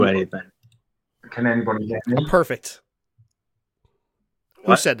anything. Can anybody hear me? Perfect.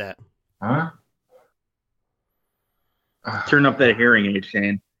 What? Who said that? Huh? Turn up that hearing aid,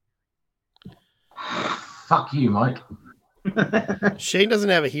 Shane. Fuck you, Mike. Shane doesn't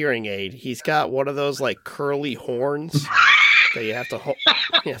have a hearing aid. He's got one of those like curly horns that you have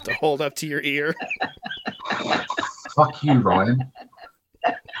to hold up to your ear. Fuck you, Ryan.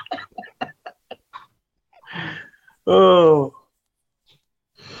 Oh.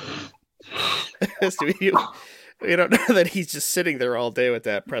 So we don't know that he's just sitting there all day with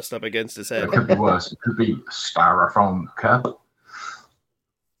that pressed up against his head. It could be worse. It could be a styrofoam cup.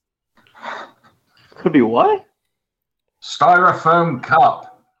 Could be what? Styrofoam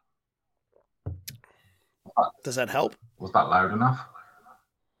cup. Does that help? Was that loud enough?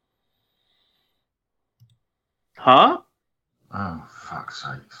 Huh? Oh, fuck's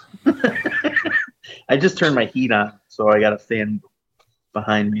sakes. I just turned my heat on, so I got a fan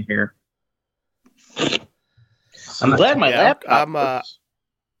behind me here. I'm glad my laptop works.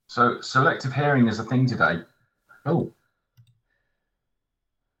 So selective hearing is a thing today. Oh.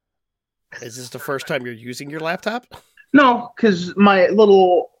 Is this the first time you're using your laptop? No, because my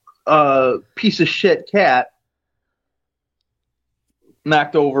little piece of shit cat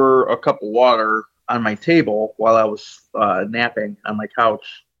knocked over a cup of water on my table while I was napping on my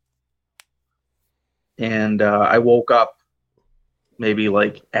couch. And I woke up maybe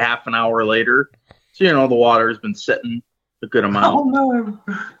like half an hour later. So, the water's been sitting a good amount. Oh, no.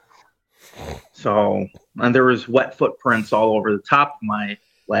 So, and there was wet footprints all over the top of my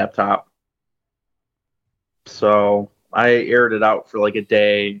laptop. So, I aired it out for like a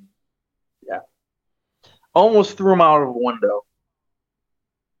day. Yeah. Almost threw him out of a window.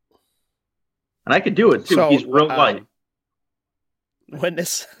 And I could do it, too. So, he's real light. When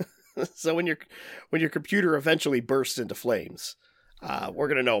your computer eventually bursts into flames, we're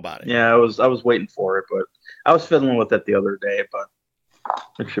gonna know about it. Yeah, I was waiting for it, but I was fiddling with it the other day, but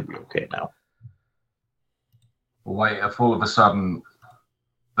it should be okay now. Wait, if all of a sudden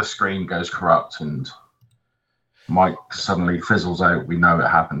the screen goes corrupt and Mike suddenly fizzles out, we know it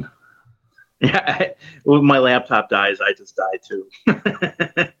happened. Yeah, when my laptop dies, I just die too.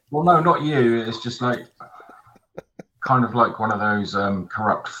 Well, no, not you. It's just like kind of like one of those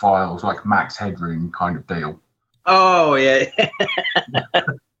corrupt files, like Max Headroom kind of deal. Oh, yeah.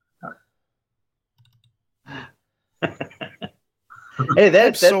 Hey,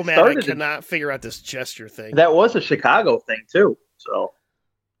 I'm so mad I cannot figure out this gesture thing. That was a Chicago thing, too. So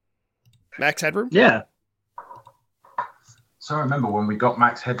Max Headroom? Yeah. So I remember when we got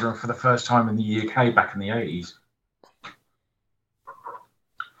Max Headroom for the first time in the UK back in the 80s.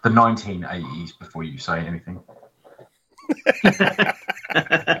 The 1980s, before you say anything.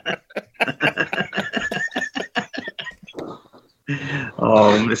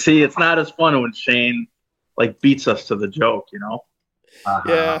 Oh, see, it's not as fun when Shane beats us to the joke,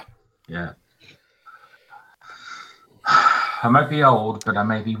 Yeah. Yeah. I might be old, but I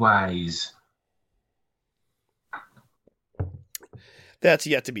may be wise. That's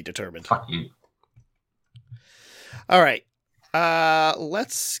yet to be determined. Fuck you. All right.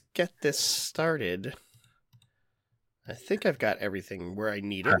 Let's get this started. I think I've got everything where I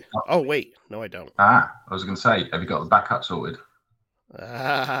need it. Oh, wait. No, I don't. I was going to say, have you got the backup sorted?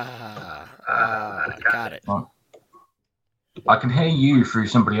 Got it. I can hear you through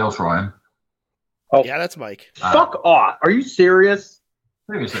somebody else, Ryan. Oh, yeah, that's Mike. Fuck off. Are you serious?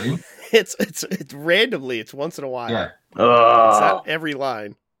 Seriously? It's randomly. It's once in a while. Yeah. It's not every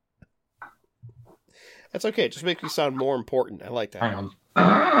line. That's okay. It just makes me sound more important. I like that. Hang on.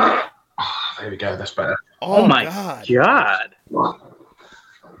 Oh, there we go. That's better. Oh my God.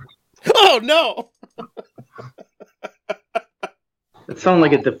 Oh, no. It sounded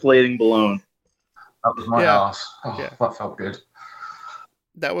like a deflating balloon. That was my ass. Oh, yeah. That felt good.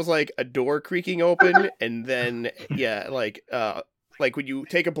 That was like a door creaking open, and then like when you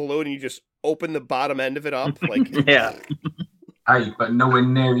take a balloon and you just open the bottom end of it up, like yeah. Hey, but nowhere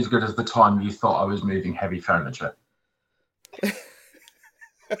near as good as the time you thought I was moving heavy furniture.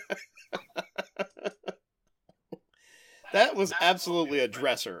 That was absolutely a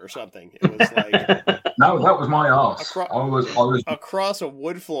dresser or something. It was like no, that was my ass. I was across a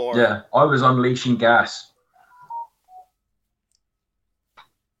wood floor. Yeah, I was unleashing gas.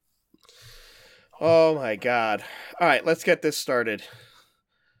 Oh my God. All right, let's get this started.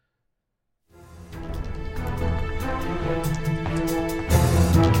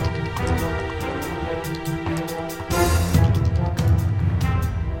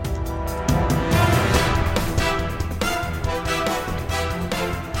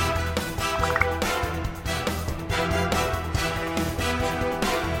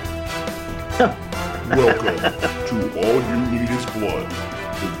 Welcome to All You Need Is Blood,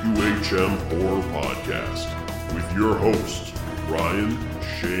 the UHM Horror Podcast, with your hosts, Ryan,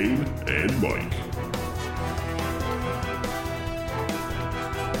 Shane, and Mike.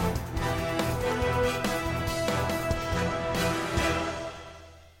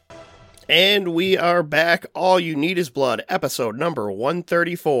 And we are back. All You Need Is Blood, episode number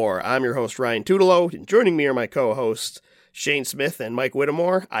 134. I'm your host, Ryan Tutelo, and joining me are my co-hosts, Shane Smith and Mike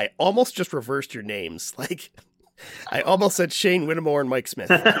Whittemore. I almost just reversed your names. I almost said Shane Whittemore and Mike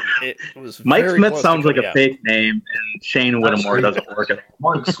Smith. It was Mike very Smith close sounds to like a coming fake name, and Shane Whittemore doesn't work at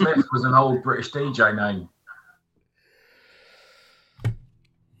all. Mike Smith was an old British DJ name. out.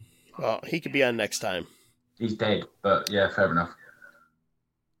 Well, he could be on next time. He's dead, but yeah, fair enough.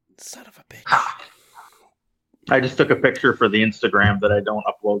 Son of a bitch. I just took a picture for the Instagram that I don't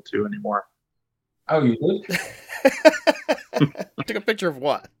upload to anymore. Oh, you did? Took a picture of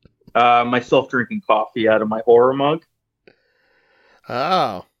what? Myself drinking coffee out of my horror mug.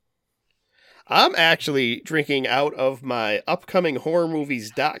 Oh. I'm actually drinking out of my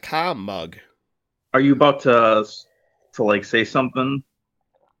upcominghorrormovies.com mug. Are you about to like say something?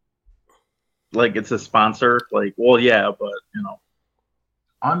 Like it's a sponsor? Like, well, yeah, but you know.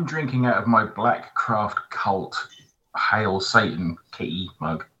 I'm drinking out of my Black Craft Cult Hail Satan kitty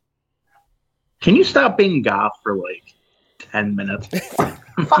mug. Can you stop being goth for like 10 minutes?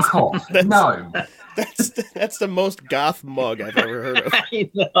 Fuck off. No. That's the most goth mug I've ever heard of. I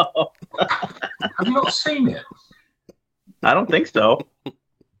know. Have you not seen it? I don't think so.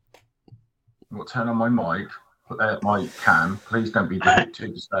 I'll turn on my mic, put that at my cam. Please don't be too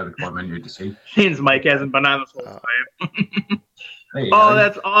disturbed by my nudity. Shane's mic hasn't been on this whole time. There you Oh, go.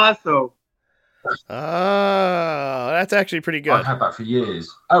 that's awesome. Oh, that's actually pretty good. I've had that for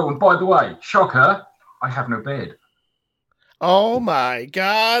years. Oh, and by the way, shocker, I have no beard. Oh my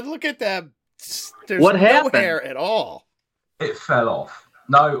god, look at that. There's What no happened? hair at all. It fell off.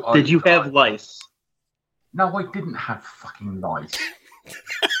 No, Did you have lice? No, I didn't have fucking lice.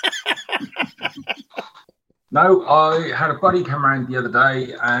 No, I had a buddy come around the other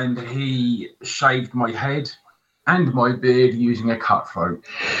day and he shaved my head and my beard using a cutthroat.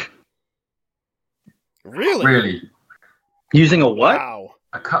 Really? Really. Using a what? Wow.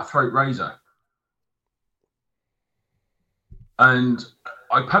 A cutthroat razor. And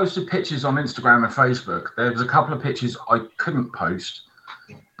I posted pictures on Instagram and Facebook. There was a couple of pictures I couldn't post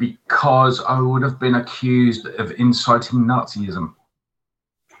because I would have been accused of inciting Nazism.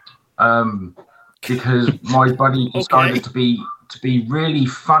 Because my buddy decided to be really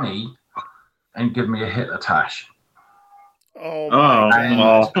funny and give me a Hitler tash. Oh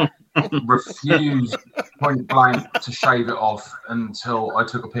my god. Refused point blank to shave it off until I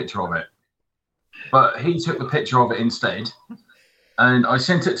took a picture of it. But he took the picture of it instead. And I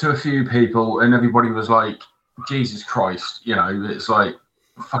sent it to a few people and everybody was like, Jesus Christ, you know, it's like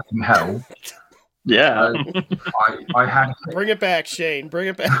fucking hell. Yeah. I had Bring it back, Shane. Bring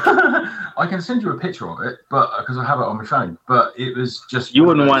it back. I can send you a picture of it, but because I have it on my phone. But it was just You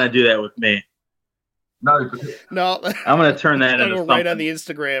wouldn't want to do that with me. No, because No. I'm going to turn that into Go something. right on the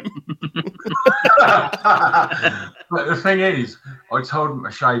Instagram. But the thing is, I told him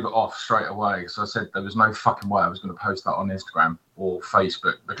to shave it off straight away. So I said there was no fucking way I was going to post that on Instagram or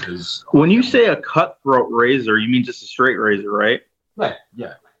Facebook because When you say a cutthroat razor, you mean just a straight razor, right?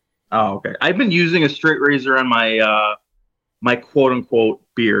 yeah. Oh, okay. I've been using a straight razor on my my quote unquote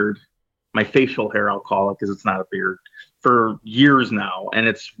beard, my facial hair, I'll call it, because it's not a beard, for years now, and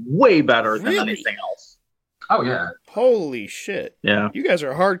it's way better than Really? anything else. Oh yeah. Holy shit. Yeah. You guys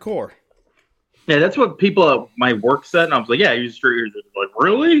are hardcore. Yeah, that's what people at my work said, and I was like, yeah, I use a straight razor. They're like,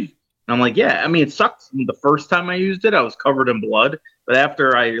 really? And I'm like, yeah. I mean, it sucked. The first time I used it, I was covered in blood, but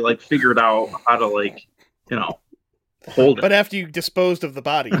after I figured out how to hold it. But after you disposed of the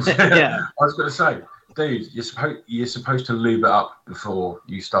bodies. Yeah. I was going to say, dude, you're supposed to lube it up before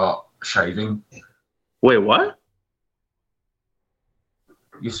you start shaving. Wait, what?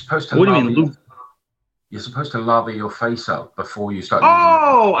 You're supposed to. What do you mean lube? You're supposed to lather your face up before you start. using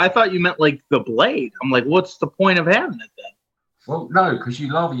Oh, I thought you meant like the blade. I'm like, what's the point of having it then? Well, no, because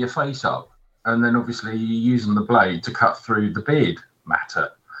you lather your face up, and then obviously you're using the blade to cut through the beard matter,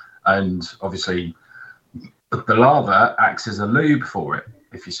 and obviously the lather acts as a lube for it.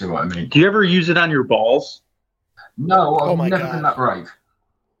 If you see what I mean. Do you ever use it on your balls? No, Oh I've my never God. been that brave.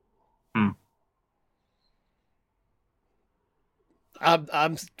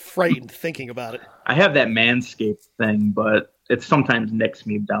 I'm frightened thinking about it. I have that Manscaped thing, but it sometimes nicks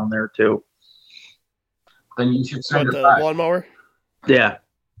me down there too. Then you should send What, it the back. lawnmower? Yeah.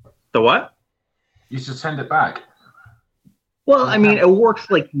 The what? You should send it back. Well, I mean, it works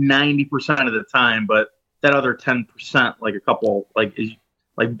like 90% of the time, but that other 10%, like a couple, like is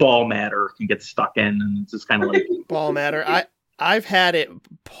like ball matter can get stuck in, and it's just kind of like ball matter. I've had it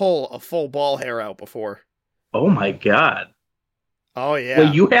pull a full ball hair out before. oh my god. Oh yeah.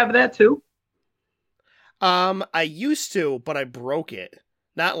 Wait, you have that too? I used to, but I broke it.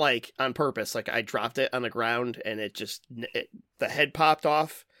 Not like on purpose. Like I dropped it on the ground and the head popped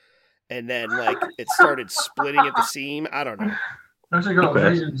off, and then like it started splitting at the seam. I don't know. I've actually got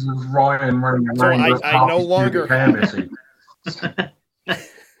visions of Ryan running around. So I no longer hair missing.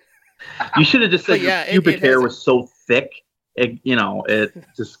 You should have just said yeah, your pubic hair was so thick, it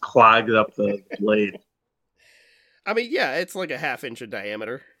just clogged up the blade. I mean, yeah, it's like a half-inch in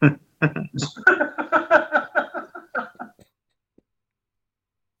diameter.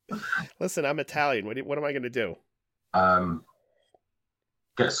 Listen, I'm Italian. What am I going to do?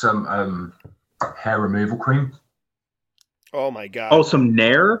 Get some hair removal cream. Oh my god! Oh, some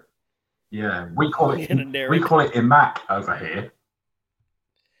Nair? Yeah, we call it Imac over here.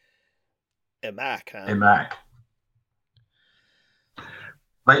 Imac, huh? Imac.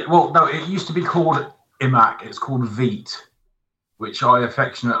 Well, no, it used to be called Imac. It's called Veet, which I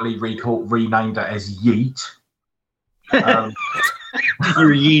affectionately renamed it as Yeet.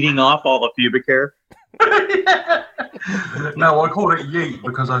 You're yeeting off all the pubic hair? Yeah. No, I called it Yeet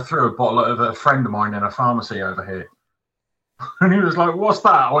because I threw a bottle of a friend of mine in a pharmacy over here. And he was like, "What's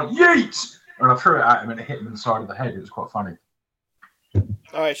that?" I went, "Yeet!" And I threw it at him and it hit him in the side of the head. It was quite funny.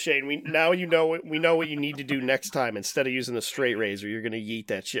 All right, Shane. We know what you need to do next time. Instead of using the straight razor, you're going to yeet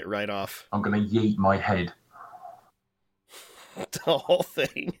that shit right off. I'm going to yeet my head. The whole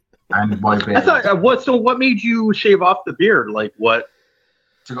thing. And my beard. So what made you shave off the beard? Like what?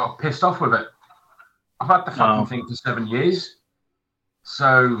 I got pissed off with it. I've had the fucking thing for 7 years.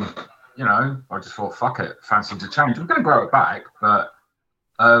 So, I just thought, fuck it, fancy to change. I'm going to grow it back, but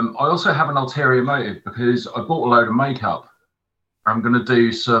I also have an ulterior motive because I bought a load of makeup. I'm going to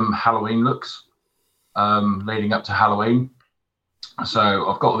do some Halloween looks leading up to Halloween. So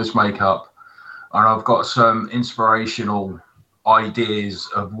I've got all this makeup and I've got some inspirational ideas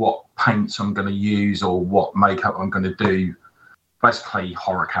of what paints I'm going to use or what makeup I'm going to do. Basically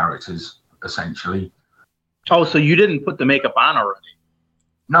horror characters, essentially. Oh, so you didn't put the makeup on already?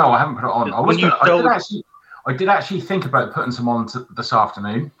 No, I haven't put it on. I did actually think about putting some on this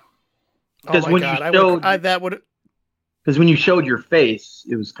afternoon. Because when you showed your face,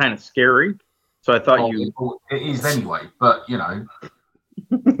 it was kind of scary. So I thought it is anyway, but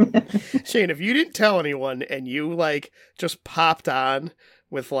Shane, if you didn't tell anyone and you just popped on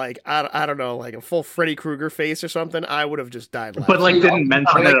with I don't know, like a full Freddy Krueger face or something, I would have just died laughing. But didn't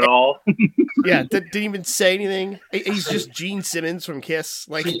mention it at all. Yeah, didn't even say anything. He's just Gene Simmons from Kiss.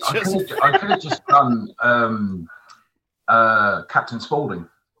 I could have just done Captain Spaulding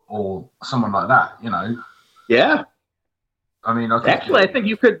or someone like that, Yeah. I mean, I think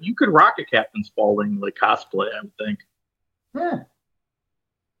you could rock a Captain Spaulding cosplay. I would think. Yeah.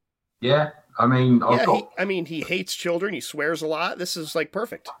 Yeah. I mean, he hates children. He swears a lot. This is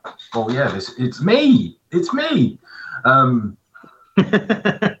perfect. Oh yeah, it's me. It's me. I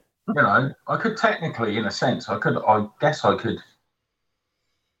could technically, in a sense, I guess I could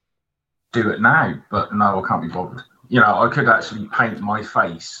do it now, but no, I can't be bothered. I could actually paint my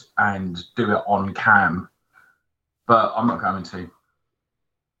face and do it on cam, but I'm not going to.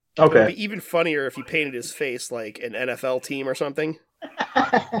 Okay. It would be even funnier if he painted his face like an NFL team or something.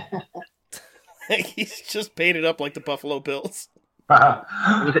 He's just painted up like the Buffalo Bills.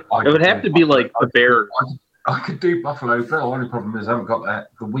 It would have to be like the Bears. I could do Buffalo Bill. Only problem is I haven't got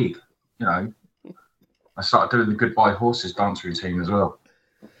the wig. I started doing the Goodbye Horses dance routine as well.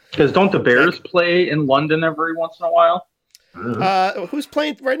 Because don't the Bears play in London every once in a while? Who's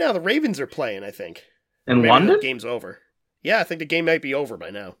playing right now? The Ravens are playing, I think. In London? The game's over. Yeah, I think the game might be over by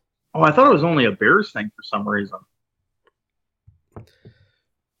now. Oh, I thought it was only a Bears thing for some reason.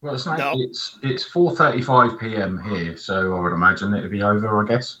 Well, it's 4:35 p.m. here, so I would imagine it'd be over, I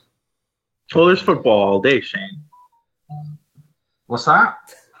guess. Well, there's football all day, Shane. What's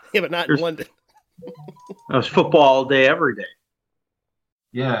that? Yeah, but not in London. There's football all day, every day.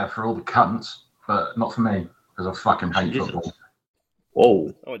 Yeah, for all the cunts, but not for me, because I fucking hate football.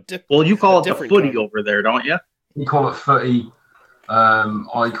 Whoa. Well, you call it the footy over there, don't you? You call it footy.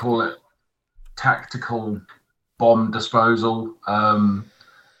 I call it tactical bomb disposal.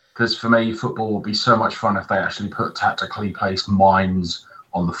 Because for me, football would be so much fun if they actually put tactically placed mines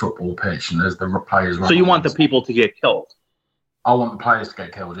on the football pitch and as the players run. So you want the people to get killed? I want the players to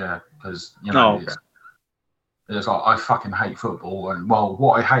get killed, yeah. Because, it's like, I fucking hate football. And, well,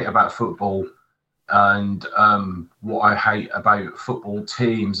 what I hate about football And what I hate about football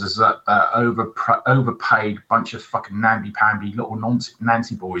teams is that they're overpaid bunch of fucking namby-pamby little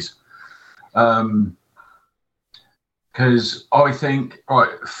Nancy boys. Because I think, right,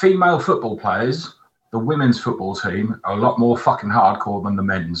 female football players, the women's football team, are a lot more fucking hardcore than the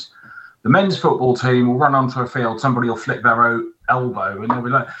men's. The men's football team will run onto a field, somebody will flick their elbow, and they'll be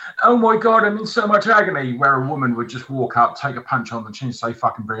like, "Oh my God, I'm in so much agony," where a woman would just walk up, take a punch on the chin, say,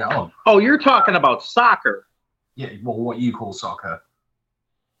 "Fucking bring it on." Oh, you're talking about soccer. Yeah, well, what you call soccer.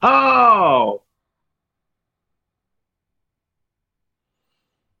 Oh.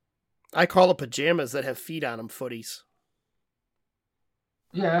 I call it pajamas that have feet on them footies.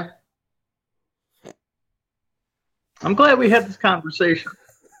 Yeah. I'm glad we had this conversation.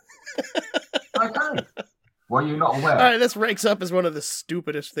 Okay. Were you not aware? All right, this ranks up as one of the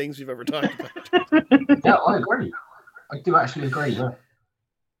stupidest things we've ever talked about. Yeah, I agree. I do actually agree, yeah.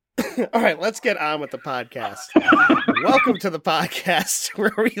 All right, let's get on with the podcast. Welcome to the podcast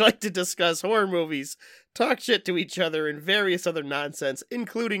where we like to discuss horror movies, talk shit to each other, and various other nonsense,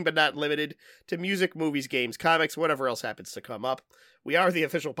 including but not limited to music, movies, games, comics, whatever else happens to come up. We are the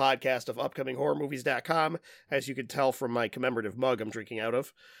official podcast of upcominghorrormovies.com, as you can tell from my commemorative mug I'm drinking out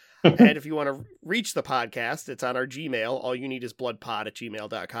of. And if you want to reach the podcast, it's on our Gmail,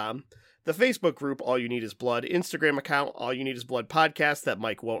 allyouneedisbloodpod@gmail.com. The Facebook group, All You Need Is Blood. Instagram account, All You Need Is Blood Podcast, that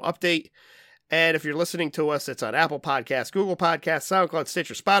Mike won't update. And if you're listening to us, it's on Apple Podcasts, Google Podcasts, SoundCloud,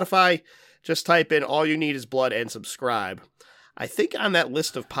 Stitcher, Spotify. Just type in All You Need Is Blood and subscribe. I think on that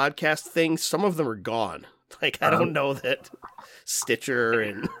list of podcast things, some of them are gone. Like, I don't know that Stitcher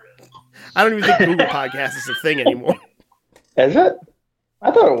and... I don't even think Google Podcasts is a thing anymore. Is it? I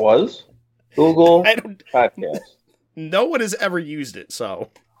thought it was. Google Podcasts. No one has ever used it,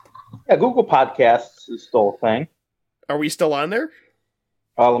 so... Yeah, Google Podcasts is still a thing. Are we still on there?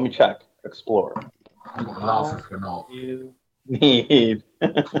 Let me check. Explore. I'm going to laugh if we're not. You need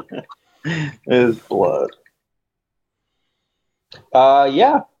is blood.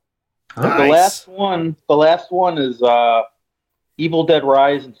 Yeah. Nice. The last one is Evil Dead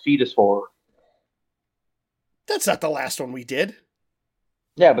Rise and Fetus Horror. That's not the last one we did.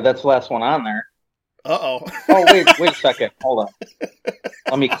 Yeah, but that's the last one on there. Uh-oh. Oh, wait a second. Hold on.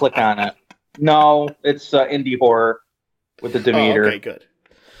 Let me click on it. No, it's indie horror with the Demeter. Oh, okay, good.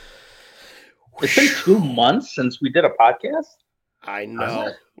 It's been 2 months since we did a podcast. I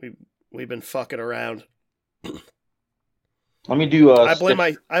know. We've been fucking around. Let me do I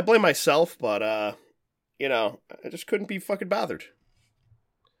blame myself, but I just couldn't be fucking bothered.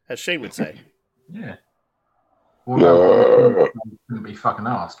 As Shane would say. Yeah. Well, no, couldn't be fucking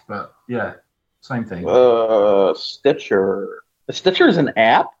asked, but yeah, same thing. Stitcher. Stitcher is an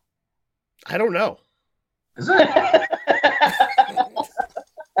app? I don't know. Is it?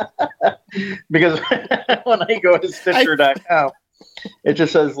 Because when I go to Stitcher.com, it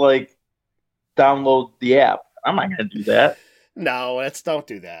just says, like, download the app. I'm not going to do that. No, don't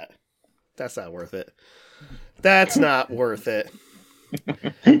do that. That's not worth it. That's not worth it.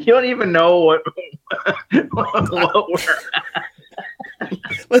 You don't even know what we're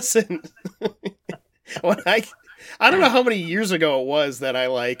Listen, when I don't know how many years ago it was that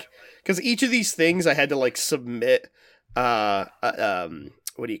because each of these things I had to submit what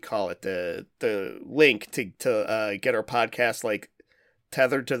do you call it, the link to get our podcast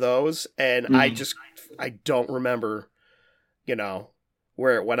tethered to those, and I don't remember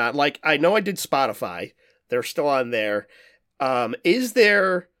where it went on. I know I did Spotify, they're still on there. Is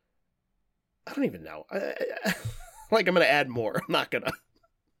there? I don't even know. I'm going to add more. I'm not going to.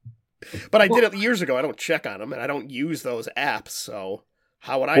 But I did it years ago. I don't check on them, and I don't use those apps, so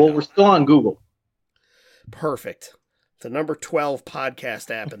how would I know? Well, we're still on Google. Perfect. The number 12 podcast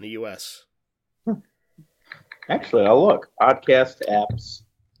app in the U.S. Actually, I'll look. Podcast apps.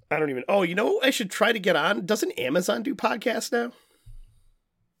 I don't even... Oh, I should try to get on? Doesn't Amazon do podcasts now?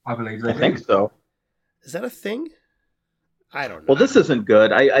 I believe they do. I think so. Is that a thing? I don't know. Well, this isn't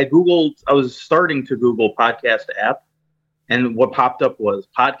good. I was starting to Google podcast app, and what popped up was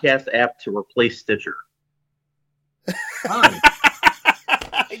podcast app to replace Stitcher. I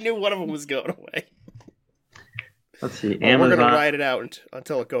knew one of them was going away. Let's see. Well, Amazon. We're going to ride it out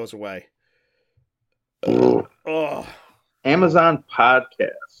until it goes away. Oh. Amazon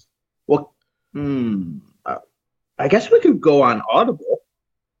podcast. Well, I guess we could go on Audible.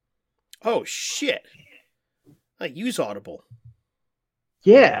 Oh, shit. I use Audible.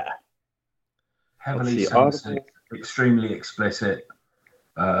 Yeah. Heavily censored, extremely explicit,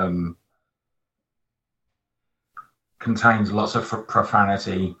 contains lots of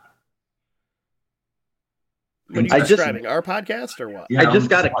profanity. Are you describing our podcast or what? Yeah, I just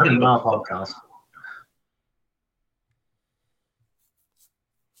got a Kindle. Kindle. Our podcast.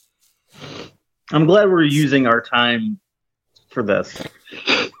 I'm glad we're using our time for this.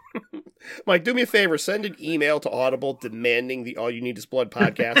 Mike, do me a favor. Send an email to Audible demanding the All You Need Is Blood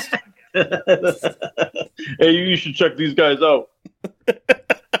podcast. Hey, you should check these guys out.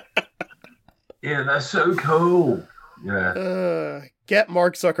 Yeah, that's so cool. Yeah. Get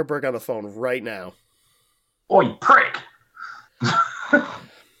Mark Zuckerberg on the phone right now. Oi, prick! All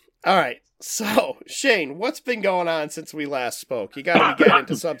right. So, Shane, what's been going on since we last spoke? You got to be getting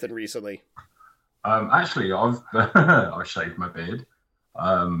into something recently. Actually, I shaved my beard.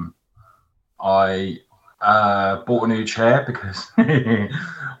 I bought a new chair because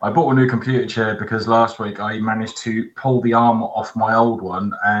I bought a new computer chair because last week I managed to pull the arm off my old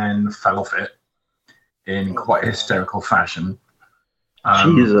one and fell off it in quite a hysterical fashion.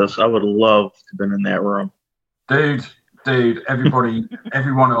 Jesus, I would love to have been in that room. Dude,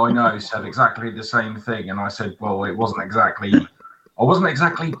 everyone I know said exactly the same thing, and I said, well, I wasn't exactly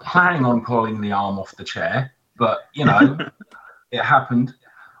planning on pulling the arm off the chair, but you know, it happened.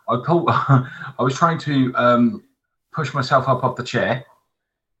 I was trying to push myself up off the chair,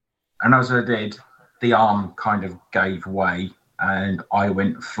 and as I did, the arm kind of gave way, and I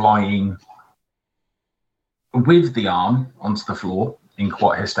went flying with the arm onto the floor in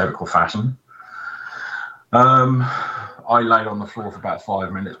quite a hysterical fashion. I laid on the floor for about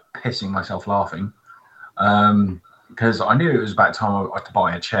 5 minutes, pissing myself laughing, because I knew it was about time I had to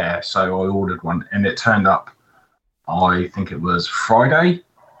buy a chair, so I ordered one, and it turned up, I think it was Friday,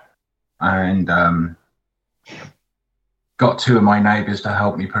 and got two of my neighbours to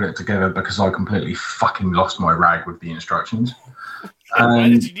help me put it together because I completely fucking lost my rag with the instructions. Why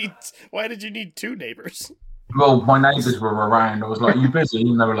did you need two neighbours? Well, my neighbours were around. I was like, "Are you busy?"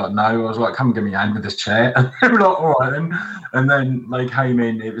 And they were like, "No." I was like, "Come give me a hand with this chair." And they were like, "All right then." And then they came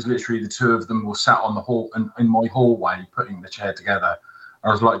in. It was literally the two of them were sat on the hall in my hallway putting the chair together. I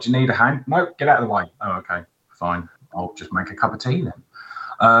was like, "Do you need a hand?" "No, get out of the way." "Oh, okay, fine. I'll just make a cup of tea then."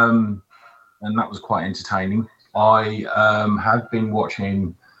 And that was quite entertaining. I have been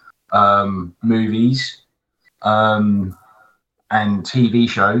watching movies and TV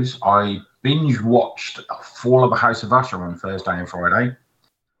shows. I binge watched Fall of the House of Usher on Thursday and Friday.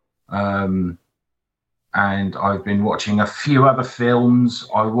 And I've been watching a few other films.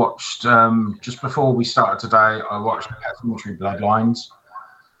 I watched, just before we started today, I watched Pet Cemetery Bloodlines.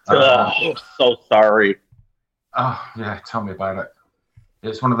 I'm so sorry. Oh, yeah, tell me about it.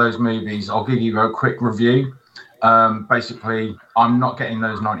 It's one of those movies. I'll give you a quick review. Basically, I'm not getting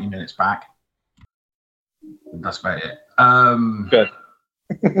those 90 minutes back. That's about it. Good.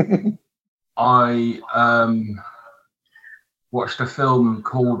 I watched a film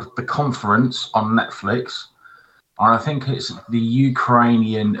called The Conference on Netflix, and I think it's the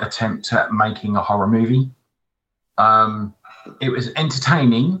Ukrainian attempt at making a horror movie. It was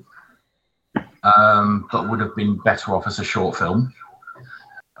entertaining, but would have been better off as a short film.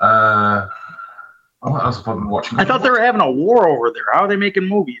 What else have I been watching? I thought they were having a war over there. How are they making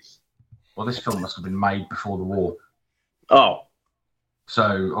movies? Well, this film must have been made before the war. Oh.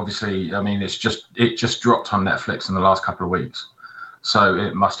 So obviously, I mean, it just dropped on Netflix in the last couple of weeks. So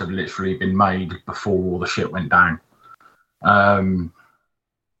it must have literally been made before all the shit went down. I mean,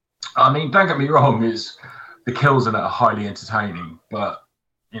 don't get me wrong, the kills in it are highly entertaining, but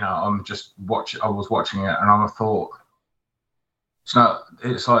you know, I was watching it and I thought,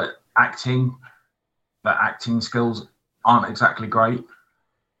 it's like acting, but acting skills aren't exactly great,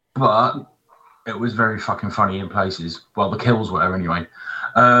 but it was very fucking funny in places. Well, the kills were anyway.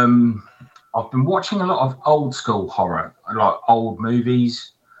 I've been watching a lot of old school horror, like old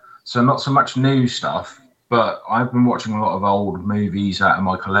movies. So not so much new stuff, but I've been watching a lot of old movies out of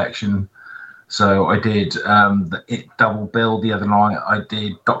my collection. So I did the It double bill the other night. I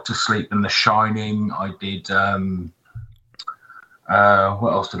did Doctor Sleep and The Shining. I did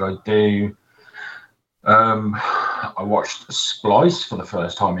what else did I do? I watched Splice for the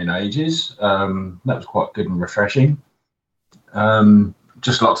first time in ages. That was quite good and refreshing.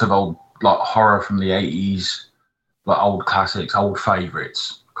 Just lots of old like horror from the 80s, like old classics, old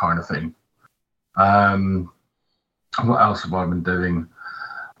favourites kind of thing. What else have I been doing?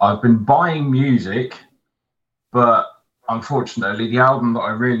 I've been buying music, but unfortunately the album that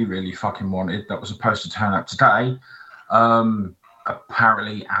I really, really fucking wanted that was supposed to turn up today,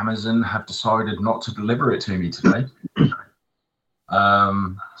 apparently Amazon have decided not to deliver it to me today.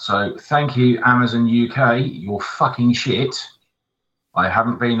 So thank you, Amazon UK. You're fucking shit. I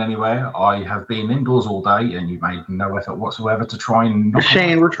haven't been anywhere. I have been indoors all day, and you made no effort whatsoever to try and...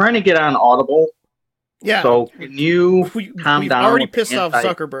 Shane, we're trying to get on Audible. Yeah. So can you calm down? We've already pissed off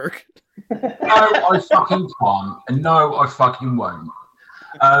Zuckerberg. No, I fucking can't. And no, I fucking won't.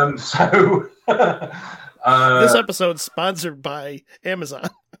 So This episode's sponsored by Amazon.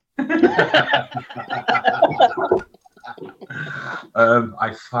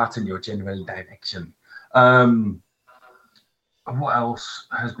 I fart in your general direction. What else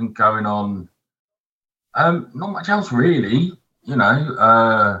has been going on? Not much else really. You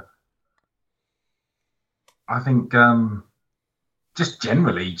know, I think just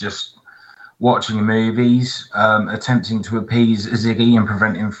generally just watching movies, attempting to appease Ziggy and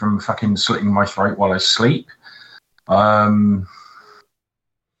prevent him from fucking slitting my throat while I sleep.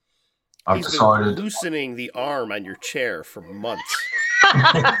 I've decided been loosening the arm on your chair for months. You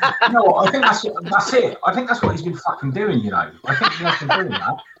know what? I think that's it. I think that's what he's been fucking doing. You know, I think he has been doing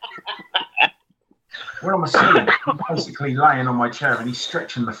that. When I'm asleep, I'm basically laying on my chair and he's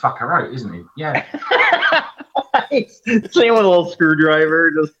stretching the fucker out, isn't he? Yeah. Same with a little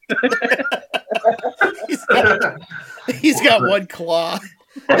screwdriver. Just he's got one claw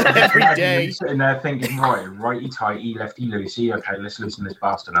every day. He's sitting there thinking, right, righty tighty, lefty loosey. Okay, let's loosen this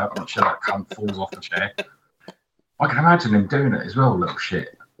bastard up. I'm sure that cunt falls off the chair. I can imagine him doing it as well, little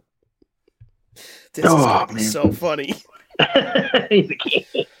shit. This is gonna be so funny. He's a kid.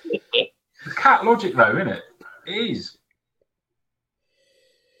 It's cat logic, though, isn't it? It is.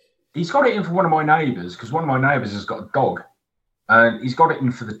 He's got it in for one of my neighbours, because one of my neighbours has got a dog. And he's got it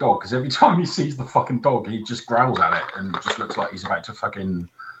in for the dog, because every time he sees the fucking dog, he just growls at it and just looks like he's about to fucking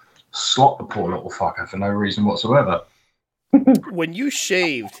slot the poor little fucker for no reason whatsoever. When you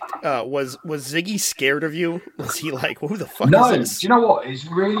shaved, was Ziggy scared of you? Was he like, who the fuck No, is this? do you know what? It's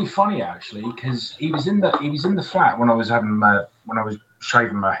really funny actually, because he was in the flat when I was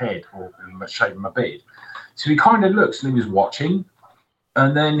shaving my head or shaving my beard. So he kind of looks and he was watching,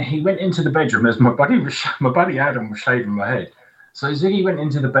 and then he went into the bedroom as my buddy Adam was shaving my head. So Ziggy went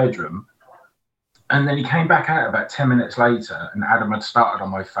into the bedroom, and then he came back out about 10 minutes later, and Adam had started on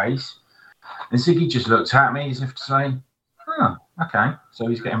my face, and Ziggy just looked at me as if to say, "Oh, okay, so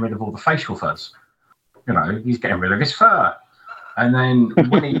he's getting rid of all the facial fuzz. You know, he's getting rid of his fur." And then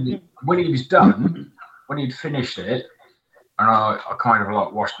when he was done, when he'd finished it, and I kind of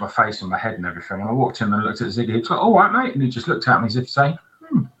like washed my face and my head and everything, and I walked in and looked at Ziggy. He was like, "All right, mate," and he just looked at me as if to say,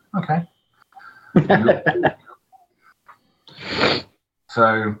 "Okay."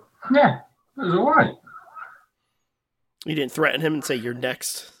 So yeah, it was all right. You didn't threaten him and say you're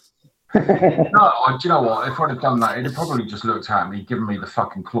next. No, do you know what? If I'd have done that, he'd have probably just looked at me, given me the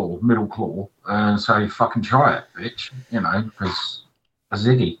fucking middle claw, and say, "Fucking try it, bitch." You know, because a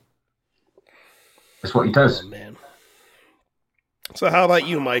Ziggy. That's what he does. Oh, man. So how about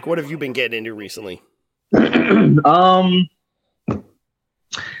you, Mike? What have you been getting into recently? Not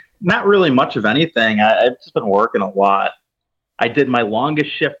really much of anything. I've just been working a lot. I did my longest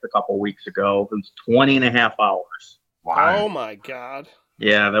shift a couple weeks ago. It was 20 and a half hours. Wow. Oh my God.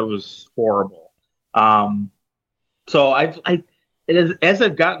 Yeah, that was horrible. So as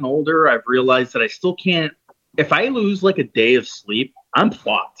I've gotten older, I've realized that I still can't. If I lose like a day of sleep, I'm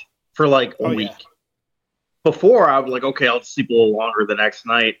fucked for like a week. Yeah. Before I was like, okay, I'll sleep a little longer the next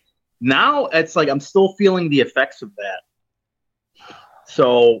night. Now it's like I'm still feeling the effects of that.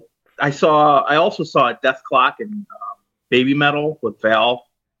 So I also saw a Death Clock in Baby Metal with Val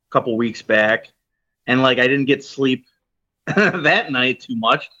a couple weeks back, and like I didn't get sleep that night too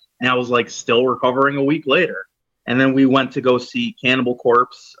much, and I was like still recovering a week later. And then we went to go see Cannibal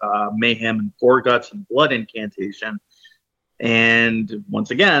Corpse, Mayhem and Gore Guts and Blood Incantation, and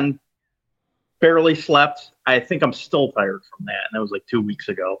once again, barely slept. I think I'm still tired from that, and that was like 2 weeks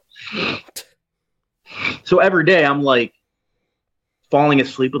ago. So every day I'm like falling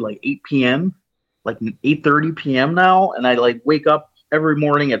asleep at like 8 p.m., like 8:30 p.m. now, and I like wake up every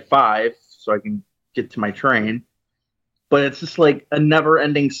morning at 5 so I can get to my train. But it's just like a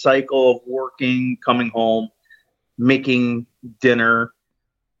never-ending cycle of working, coming home, making dinner,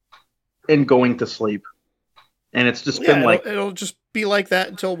 and going to sleep. And it's just been like... It'll just be like that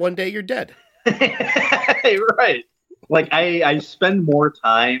until one day you're dead. Right. Like, I spend more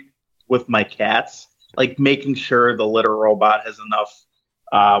time with my cats, like making sure the litter robot has enough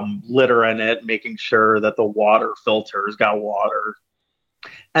litter in it, making sure that the water filter's got water.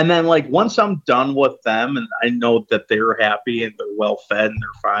 And then, like, once I'm done with them and I know that they're happy and they're well fed and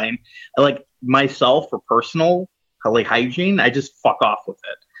they're fine, I like myself for personal like hygiene, I just fuck off with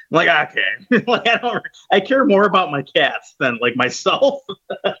it. I'm like, okay, like I care more about my cats than like myself.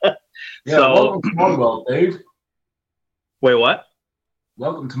 Yeah, so, welcome to my world, dude. Wait, what?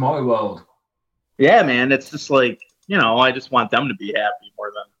 Welcome to my world. Yeah, man, it's just like, you know, I just want them to be happy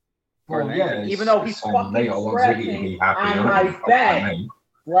more than. Well, yeah, even though he's fucking scratching on my bed,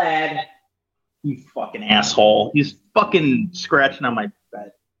 Vlad. You fucking asshole. He's fucking scratching on my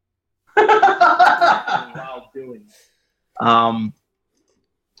bed. doing.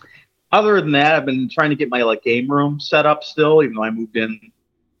 Other than that, I've been trying to get my like game room set up still, even though I moved in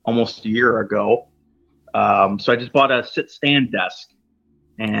almost a year ago. So I just bought a sit stand desk,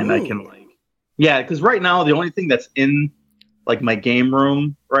 and I can because right now the only thing that's in like my game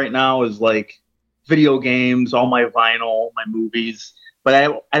room right now is like video games, all my vinyl, my movies. But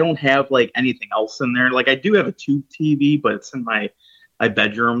I don't have like anything else in there. Like I do have a tube TV, but it's in my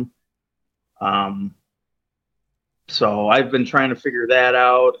bedroom. So I've been trying to figure that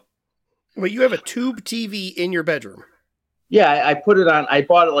out. Well, you have a tube TV in your bedroom. Yeah, I put it on. I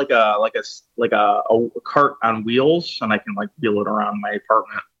bought it like a cart on wheels, and I can like wheel it around my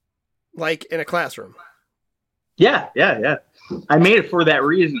apartment, like in a classroom. Yeah. I made it for that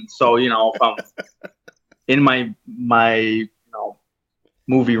reason. So if I'm in my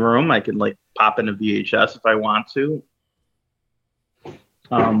movie room, I can like pop in a VHS if I want to.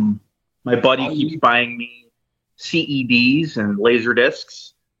 My buddy keeps buying me CEDs and laser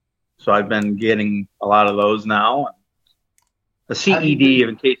discs, so I've been getting a lot of those now. A CED,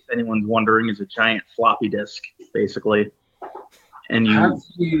 in case anyone's wondering, is a giant floppy disk, basically. And have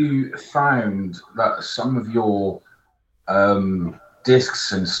you found that some of your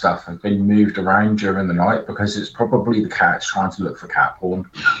discs and stuff have been moved around during the night because it's probably the cats trying to look for cat porn?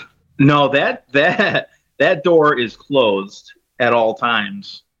 No, that door is closed at all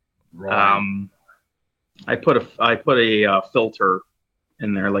times. Right. I put a filter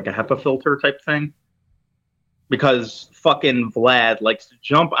in there, like a HEPA filter type thing, because fucking Vlad likes to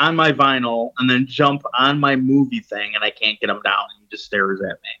jump on my vinyl and then jump on my movie thing, and I can't get him down, and he just stares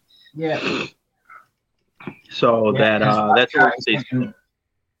at me. Yeah. So that's what it stays.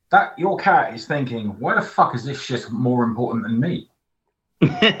 That your cat is thinking, why the fuck is this shit more important than me? All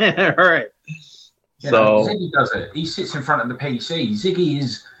right. Ziggy does it. He sits in front of the PC.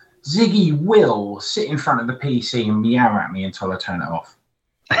 Ziggy will sit in front of the PC and meow at me until I turn it off.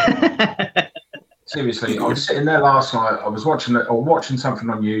 Seriously, I was sitting there last night. I was watching something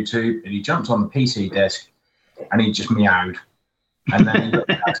on YouTube, and he jumped on the PC desk, and he just meowed. And then he looked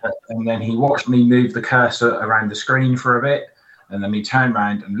at it, and then he watched me move the cursor around the screen for a bit, and then he turned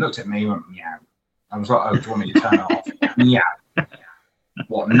around and looked at me and went meow. I was like, "Oh, do you want me to turn it off?" Meow.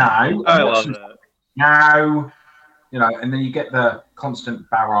 What now? I love that. Meow. And then you get the constant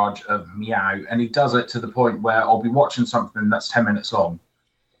barrage of meow, and he does it to the point where I'll be watching something that's 10 minutes long,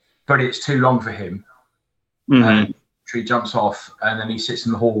 but it's too long for him. Mm-hmm. And he jumps off, and then he sits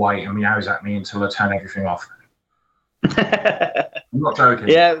in the hallway and meows at me until I turn everything off. I'm not joking.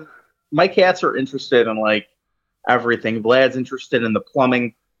 Yeah, my cats are interested in like everything. Vlad's interested in the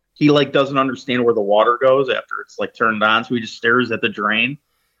plumbing. He like doesn't understand where the water goes after it's like turned on, so he just stares at the drain.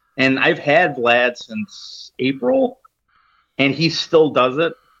 And I've had Vlad since April, and he still does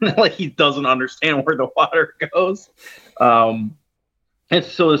it. Like he doesn't understand where the water goes. It's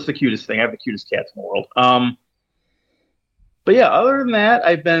still the cutest thing. I have the cutest cats in the world. But yeah, other than that,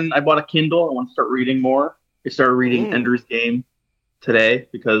 I bought a Kindle. I want to start reading more. I started reading Ender's Game today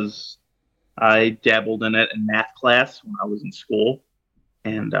because I dabbled in it in math class when I was in school,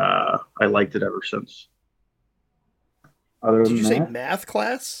 and I liked it ever since. Did you say math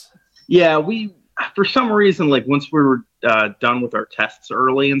class? Yeah, we for some reason, like once we were done with our tests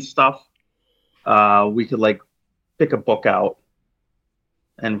early and stuff, we could like pick a book out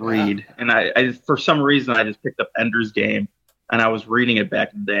and read. And I for some reason I just picked up Ender's Game, and I was reading it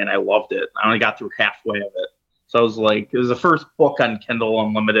back in the day, and I loved it. I only got through halfway of it, so I was like, it was the first book on Kindle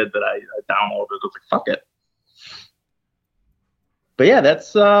Unlimited that I downloaded. I was like, fuck it. But yeah,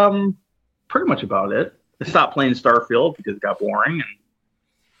 that's pretty much about it. I stopped playing Starfield because it got boring,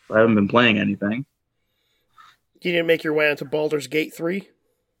 and I haven't been playing anything. You didn't make your way onto Baldur's Gate 3?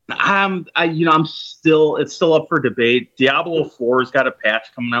 It's still up for debate. Diablo 4's got a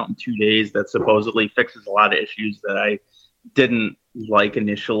patch coming out in 2 days that supposedly fixes a lot of issues that I didn't like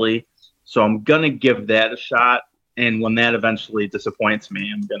initially. So I'm going to give that a shot. And when that eventually disappoints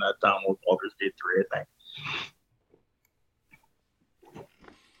me, I'm going to download Baldur's Gate 3, I think.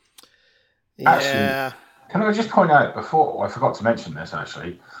 Yeah. Actually, can I just point out before, I forgot to mention this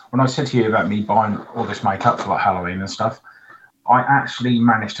actually, when I said to you about me buying all this makeup for like Halloween and stuff, I actually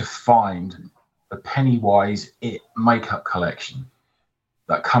managed to find the Pennywise It makeup collection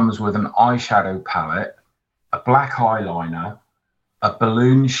that comes with an eyeshadow palette, a black eyeliner, a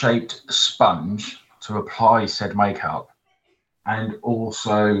balloon-shaped sponge to apply said makeup, and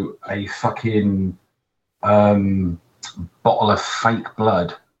also a fucking bottle of fake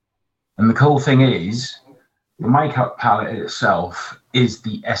blood. And the cool thing is, the makeup palette itself is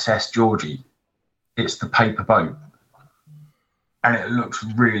the SS Georgie. It's the paper boat. And it looks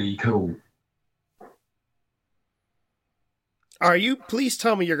really cool. Please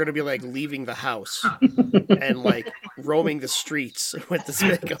tell me you're going to be like leaving the house and like roaming the streets with this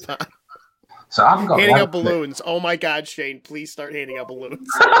makeup on. So I haven't got handing out balloons. Oh my God, Shane! Please start handing out balloons.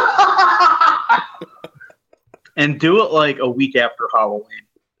 And do it like a week after Halloween.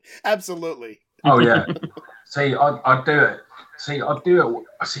 Absolutely. Oh yeah. See, I'd do it. See, I'd do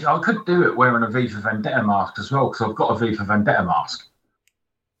it. See, I could do it wearing a V for Vendetta mask as well because I've got a V for Vendetta mask.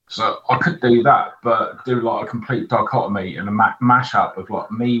 So I could do that, but do like a complete dichotomy and a mashup of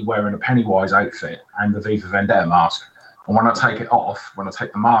like me wearing a Pennywise outfit and the V for Vendetta mask. And when I take it off, when I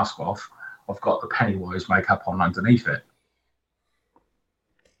take the mask off, I've got the Pennywise makeup on underneath it.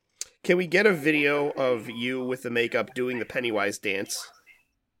 Can we get a video of you with the makeup doing the Pennywise dance?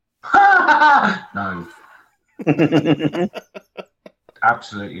 No.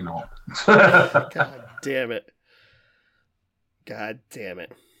 Absolutely not. God damn it. God damn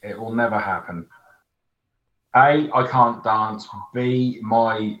it. It will never happen. A, I can't dance. B,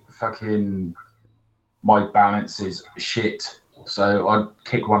 my balance is shit. So I'd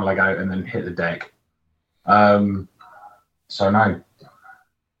kick one leg out and then hit the deck. So no.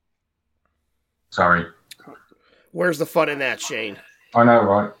 Sorry. Where's the fun in that, Shane? I know,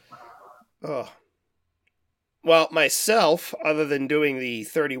 right? Oh. Well, myself, other than doing the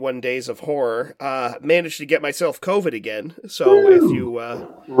 31 days of horror, managed to get myself COVID again. So Ooh. If you...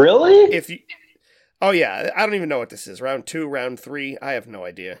 Really? Oh yeah, I don't even know what this is. Round 2, round 3, I have no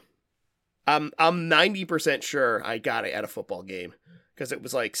idea. I'm 90% sure I got it at a football game. Because it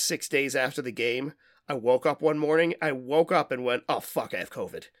was like 6 days after the game. I woke up one morning, and went, oh fuck, I have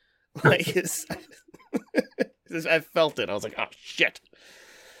COVID. Like, I felt it. I was like, oh shit.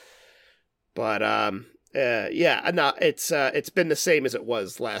 But, yeah, no, it's been the same as it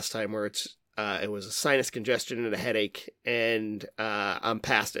was last time, where it was a sinus congestion and a headache, and I'm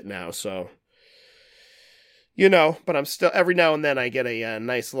past it now, so but I'm still, every now and then I get a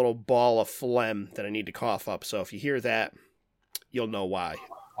nice little ball of phlegm that I need to cough up, so if you hear that, you'll know why.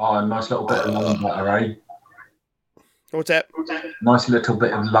 Oh, a nice little bit of lung butter, eh? What's that? Nice little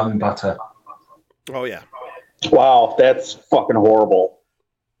bit of lung butter. Oh, yeah. Wow, that's fucking horrible.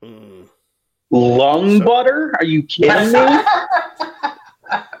 Lung butter? Are you kidding me?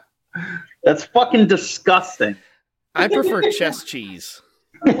 That's fucking disgusting. I prefer chest cheese.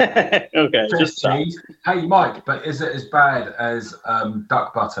 Okay, just cheese. Hey, Mike, but is it as bad as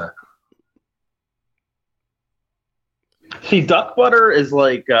duck butter? See, duck butter is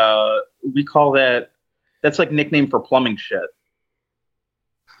like, we call that's like nickname for plumbing shit.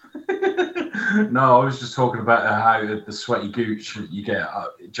 No, I was just talking about how the sweaty gooch you get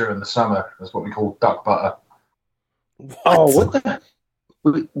during the summer. That's what we call duck butter. What? Oh,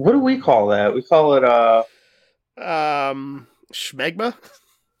 what do we call that? We call it schmegma?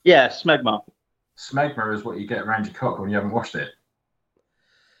 Yeah, smegma. Smegma is what you get around your cock when you haven't washed it.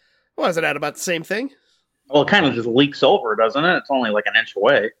 Well, isn't that about the same thing? Well, it kind of just leaks over, doesn't it? It's only like an inch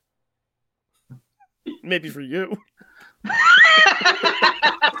away. Maybe for you.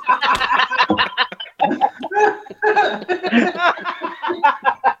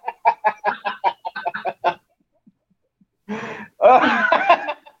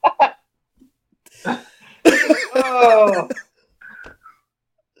 Oh.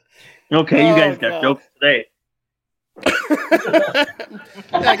 Okay, you guys got jokes today.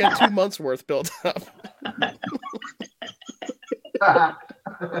 I got 2 months worth built up.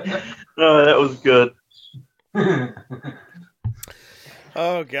 Oh, that was good.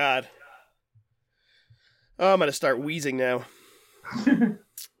 Oh, God. Oh, I'm going to start wheezing now.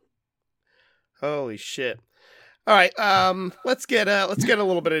 Holy shit. All right, let's get a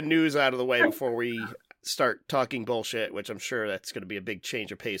little bit of news out of the way before we start talking bullshit, which I'm sure that's going to be a big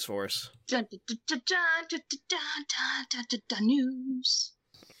change of pace for us. News.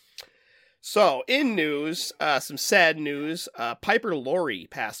 So, in news, some sad news. Piper Laurie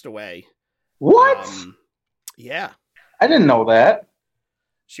passed away. What? Yeah. I didn't know that.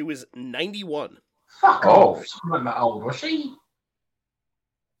 She was 91. Fuck off. She wasn't that old, was she?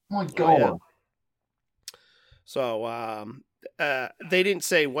 My God. Oh, yeah. So, they didn't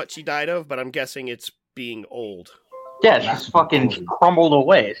say what she died of, but I'm guessing it's being old. Yeah, she's fucking crumbled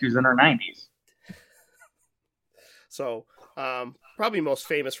away. She was in her 90s. So, probably most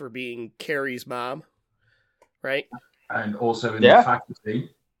famous for being Carrie's mom, right? And also in the faculty.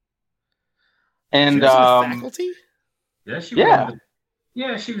 And she was in the faculty? Yeah, she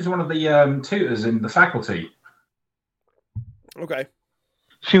was she was one of the tutors in the faculty. Okay.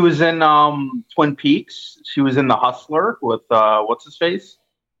 She was in Twin Peaks. She was in The Hustler with what's his face?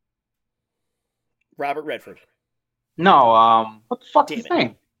 Robert Redford. No, what the fuck's his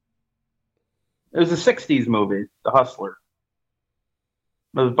name? It was a 60s movie, The Hustler.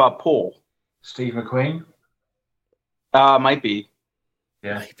 It was about pool. Steve McQueen? Might be.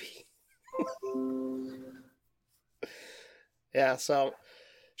 Yeah. Might be. Yeah, so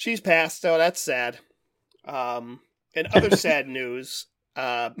she's passed, so that's sad. And other sad news,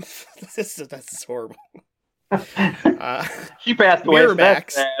 this is horrible. She passed away.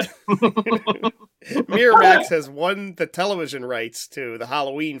 Miramax. So that's sad. Miramax has won the television rights to the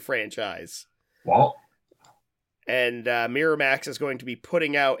Halloween franchise. What? And Miramax is going to be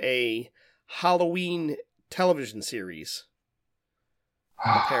putting out a Halloween television series.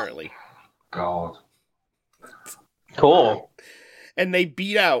 Apparently. God. Cool. And they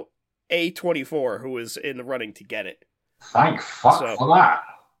beat out A24, who was in the running to get it. Thank fuck for that.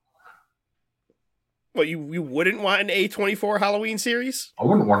 Well, you wouldn't want an A24 Halloween series? I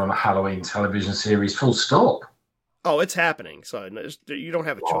wouldn't want a Halloween television series, full stop. Oh, it's happening, so you don't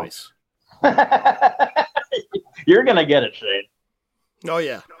have a choice. You're going to get it, Shane. Oh,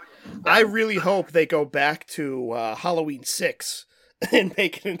 yeah. I really hope they go back to Halloween 6 and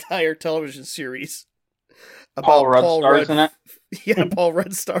make an entire television series about Paul Rudd stars in it? Yeah, Paul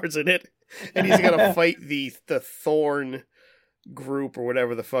Rudd stars in it. And he's going to fight the Thorn group or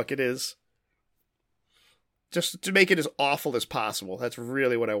whatever the fuck it is. Just to make it as awful as possible. That's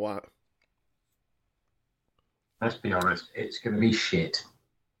really what I want. Let's be honest, it's going to be shit.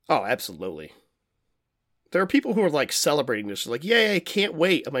 Oh, absolutely. There are people who are like celebrating this. Like, yeah, I can't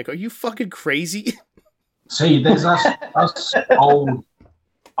wait. I'm like, are you fucking crazy? See, there's us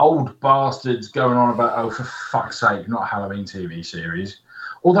old bastards going on about, oh, for fuck's sake, not a Halloween TV series.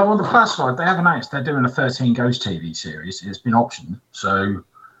 Although on the plus side, they have announced they're doing a 13 Ghost TV series. It's been optioned. So,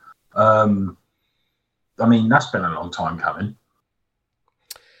 I mean, that's been a long time coming.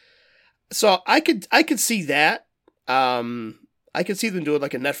 So I could see that. I could see them doing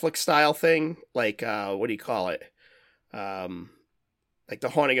like a Netflix style thing, like what do you call it? Like the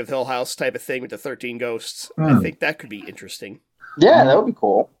Haunting of Hill House type of thing with the 13 ghosts. I think that could be interesting. Yeah, that would be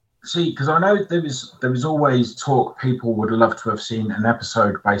cool. See, because I know there was always talk people would love to have seen an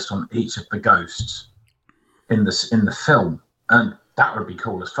episode based on each of the ghosts in the film, and that would be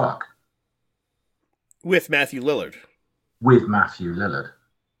cool as fuck. With Matthew Lillard. With Matthew Lillard.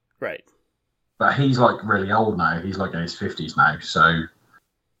 Right. But he's like really old now. He's like in his 50s now. So,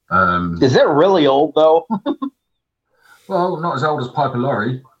 is it really old though? Well, not as old as Piper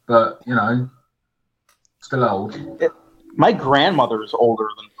Laurie, but you know, still old. My grandmother is older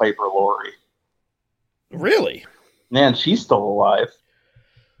than Piper Laurie. Really? Man, she's still alive.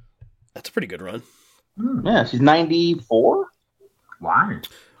 That's a pretty good run. Yeah, she's 94. Wow.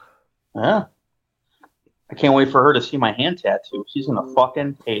 Yeah. I can't wait for her to see my hand tattoo. She's gonna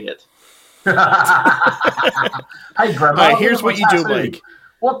fucking hate it. Hey, Grandma. All right, here's what you do, Mike.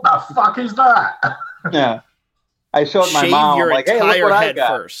 What the fuck is that? Yeah. I showed my mom, your like, hey, look entire what I head got.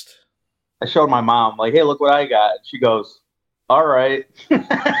 first. I showed my mom, like, hey, look what I got. She goes, all right.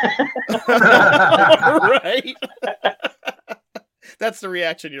 Right. That's the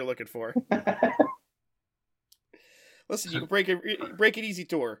reaction you're looking for. Listen, you can break it easy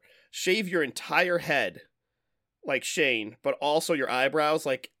to her. Shave your entire head like Shane, but also your eyebrows,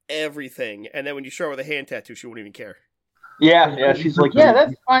 like everything. And then when you show her the hand tattoo, she won't even care. Yeah. She's like, yeah,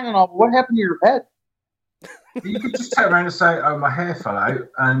 that's fine and all. What happened to your head? You could just turn around and say, oh, my hair fell out,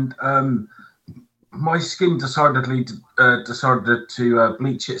 and my skin decided to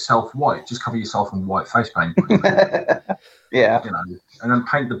bleach itself white. Just cover yourself in white face paint. Yeah. You know, and then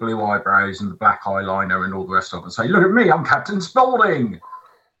paint the blue eyebrows and the black eyeliner and all the rest of it and say, look at me, I'm Captain Spaulding.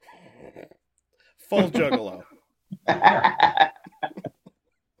 Full juggalo. Yeah.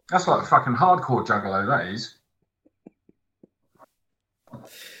 That's like fucking hardcore juggalo, that is.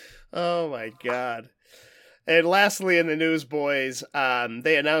 Oh my god. And lastly in the news, boys,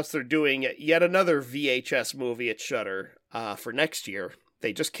 they announced they're doing yet another VHS movie at Shudder for next year.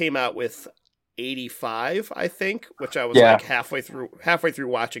 They just came out with 85, I think, which I was like halfway through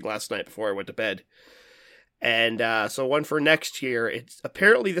watching last night before I went to bed. And so one for next year, it's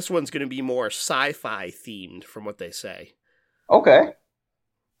apparently this one's going to be more sci-fi themed from what they say. Okay.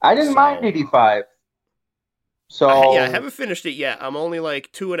 I didn't mind 85. So I haven't finished it yet. I'm only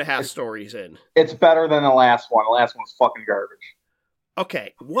like 2.5 stories in. It's better than the last one. The last one's fucking garbage.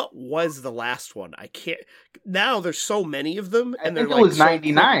 Okay, what was the last one? I can't. Now there's so many of them, and I think they're it like was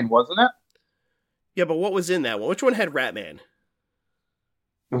 99, wasn't it? Yeah, but what was in that one? Which one had Ratman?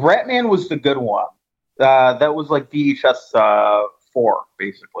 Ratman was the good one. That was like VHS 4,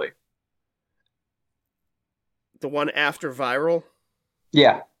 basically. The one after Viral?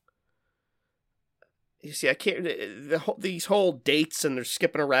 Yeah. You see, I can't. These whole dates and they're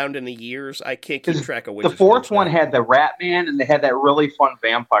skipping around in the years. I can't keep track of which. The fourth one had the Rat Man, and they had that really fun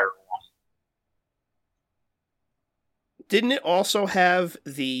vampire one. Didn't it also have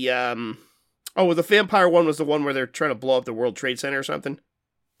the? The vampire one was the one where they're trying to blow up the World Trade Center or something.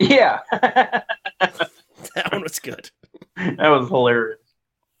 Yeah, that one was good. That was hilarious.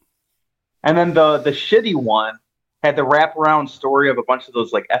 And then the shitty one had the wraparound story of a bunch of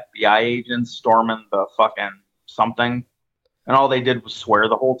those like FBI agents storming the fucking something, and all they did was swear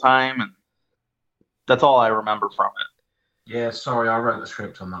the whole time, and that's all I remember from it. Yeah, sorry, I wrote the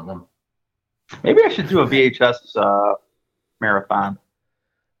script on that one. Maybe I should do a VHS marathon.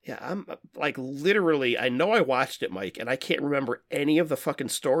 Yeah, I'm like literally. I know I watched it, Mike, and I can't remember any of the fucking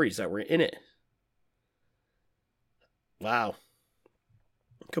stories that were in it. Wow,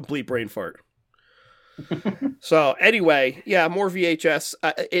 complete brain fart. So anyway, yeah, more VHS.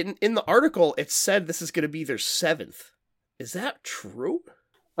 In the article, it said this is going to be their 7th. Is that true?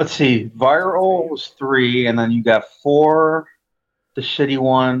 Let's see. Viral was 3, and then you got 4, the shitty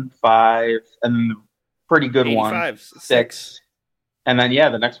one, 5, and then the pretty good one, 6. And then,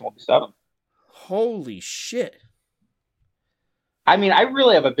 the next one will be 7. Holy shit. I mean, I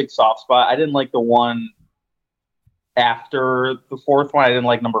really have a big soft spot. I didn't like the one after the 4th one. I didn't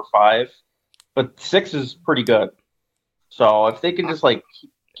like number 5. But 6 is pretty good. So if they can just like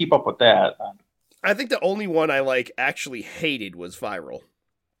keep up with that. I think the only one I like actually hated was Viral.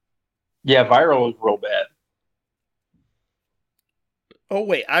 Yeah, Viral was real bad. Oh,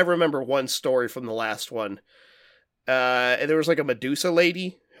 wait. I remember one story from the last one. There was like a Medusa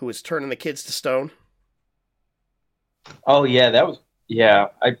lady who was turning the kids to stone. Oh, yeah.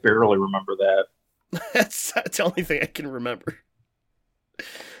 I barely remember that. That's the only thing I can remember.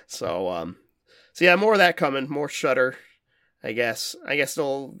 So yeah, more of that coming, more Shudder, I guess. It's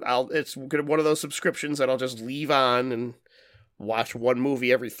one of those subscriptions that I'll just leave on and watch one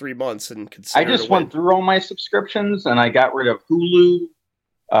movie every 3 months and consider. I just went through all my subscriptions and I got rid of Hulu,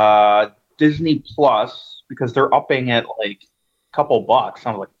 Disney Plus, because they're upping it like a couple bucks.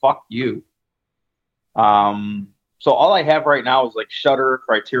 I was like, fuck you. So all I have right now is like Shudder,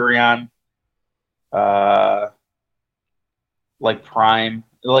 Criterion, like Prime.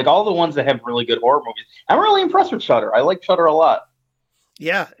 Like all the ones that have really good horror movies. I'm really impressed with Shudder. I like Shudder a lot.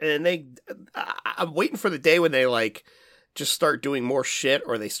 Yeah, and I'm waiting for the day when they like just start doing more shit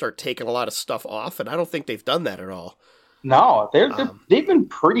or they start taking a lot of stuff off, and I don't think they've done that at all. No, they've been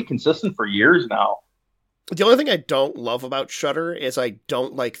pretty consistent for years now. The only thing I don't love about Shudder is I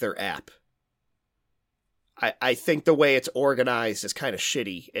don't like their app. I think the way it's organized is kind of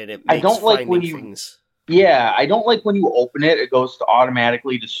shitty, and it makes I don't like when things. Yeah, I don't like when you open it, it goes to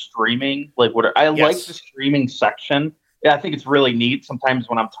automatically to streaming. Like like the streaming section. Yeah, I think it's really neat. Sometimes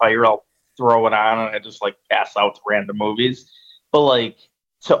when I'm tired, I'll throw it on and I just like pass out to random movies. But like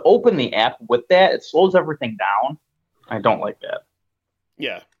to open the app with that, it slows everything down. I don't like that.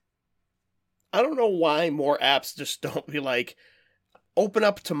 Yeah. I don't know why more apps just don't be like, open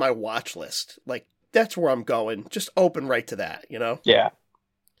up to my watch list. Like, that's where I'm going. Just open right to that, you know? Yeah.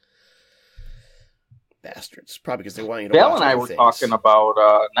 Bastards. Probably because they want you to watch Val and I were talking about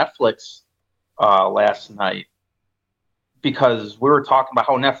Netflix last night because we were talking about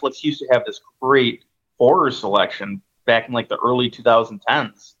how Netflix used to have this great horror selection back in like the early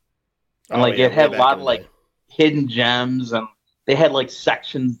 2010s. And it had a lot of like hidden gems, and they had like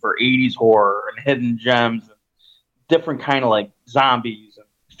sections for 80s horror and hidden gems and different kind of like zombies and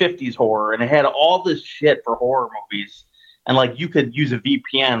 50s horror, and it had all this shit for horror movies. And like you could use a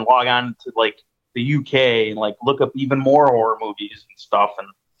VPN, log on to like the UK and like look up even more horror movies and stuff. And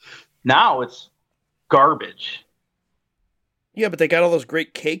now it's garbage. Yeah, but they got all those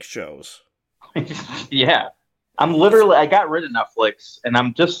great cake shows. Yeah. I got rid of Netflix and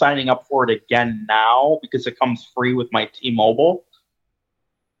I'm just signing up for it again now because it comes free with my T-Mobile.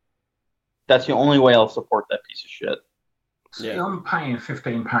 That's the only way I'll support that piece of shit. See, yeah. I'm paying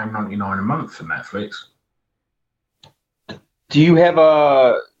 £15.99 a month for Netflix. Do you have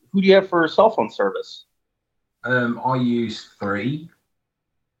who do you have for a cell phone service? I use 3.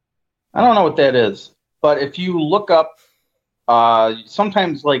 I don't know what that is, but if you look up,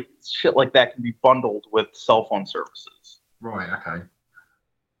 sometimes like shit like that can be bundled with cell phone services. Right. Okay.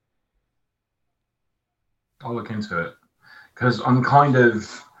 I'll look into it because I'm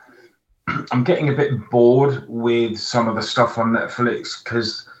getting a bit bored with some of the stuff on Netflix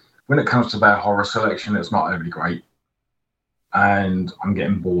because when it comes to their horror selection, it's not overly great. And I'm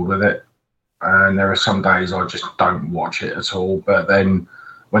getting bored with it. And there are some days I just don't watch it at all. But then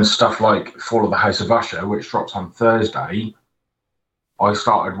when stuff like Fall of the House of Usher, which drops on Thursday, I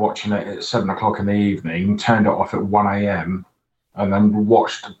started watching it at 7 o'clock in the evening, turned it off at 1 a.m., and then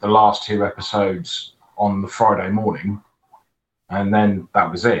watched the last 2 episodes on the Friday morning. And then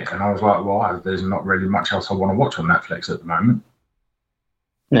that was it. And I was like, well, there's not really much else I want to watch on Netflix at the moment.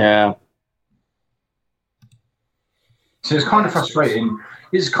 Yeah. So it's kind of frustrating.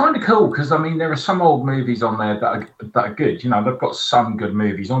 It's kind of cool because, I mean, there are some old movies on there that are good. You know, they've got some good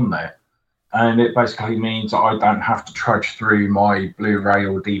movies on there. And it basically means that I don't have to trudge through my Blu-ray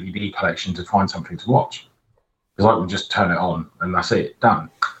or DVD collection to find something to watch. Because I can just turn it on and that's it, done.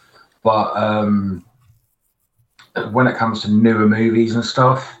 But when it comes to newer movies and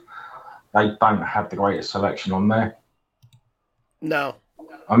stuff, they don't have the greatest selection on there. No.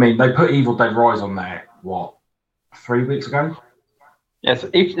 I mean, they put Evil Dead Rise on there, 3 weeks ago? Yes,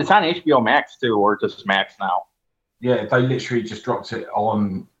 it's on HBO Max too, or just Max now. Yeah, they literally just dropped it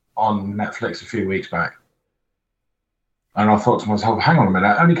on Netflix a few weeks back. And I thought to myself, hang on a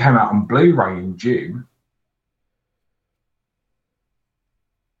minute, it only came out on Blu-ray in June.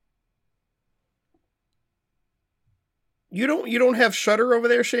 You don't have Shudder over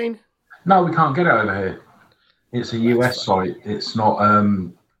there, Shane? No, we can't get it over here. It's a US site. It's not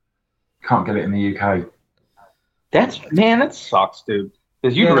can't get it in the UK. That sucks, dude.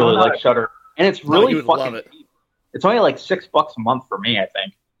 Because you'd really like Shudder. And it's really fucking cheap. It's only like $6 a month for me, I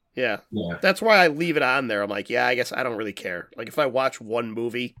think. Yeah. That's why I leave it on there. I'm like, yeah, I guess I don't really care. Like, if I watch one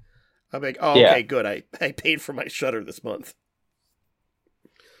movie, I'm like, oh, okay, good. I paid for my Shudder this month.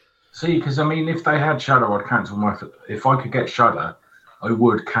 See, because, I mean, if they had Shudder, I'd cancel if I could get Shudder, I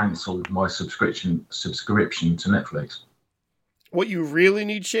would cancel my subscription to Netflix. What you really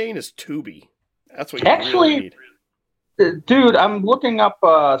need, Shane, is Tubi. That's what you really need. Dude, I'm looking up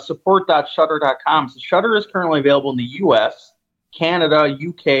support.shudder.com. So Shudder is currently available in the US, Canada,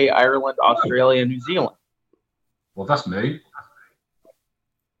 UK, Ireland, Australia, and New Zealand. Well, that's new.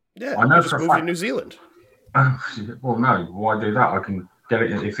 Yeah, I know for a fact. In New Zealand. Well, no. Why do that? I can get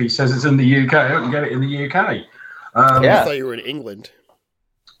it if he says it's in the UK. I can get it in the UK. I thought you were in England.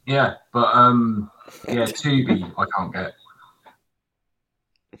 Yeah, but Tubi I can't get.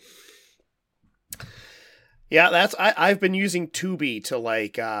 Yeah, I've been using Tubi to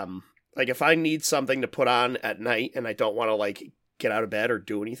like if I need something to put on at night and I don't want to like get out of bed or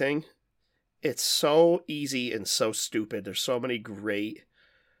do anything, it's so easy and so stupid. There's so many great,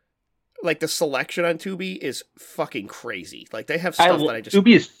 like the selection on Tubi is fucking crazy. Like they have stuff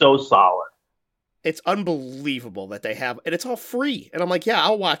Tubi is so solid. It's unbelievable that they have, and it's all free. And I'm like, yeah,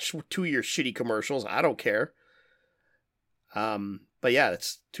 I'll watch 2 of your shitty commercials. I don't care. But yeah,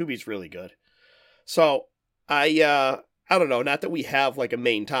 Tubi's really good. So I don't know, not that we have like a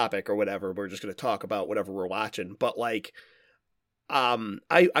main topic or whatever. We're just going to talk about whatever we're watching. But like, I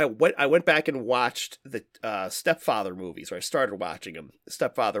went back and watched the Stepfather movies, or I started watching them.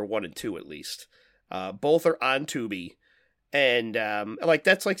 Stepfather 1 and 2 at least. Both are on Tubi, and like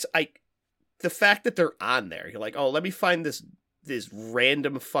that's like the fact that they're on there. You're like, oh, let me find this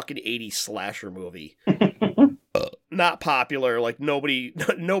random fucking 80s slasher movie. Not popular, like nobody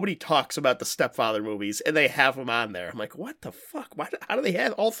talks about the Stepfather movies, and they have them on there. I'm like, what the fuck? How do they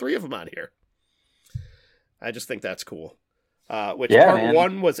have all 3 of them on here? I just think that's cool. Part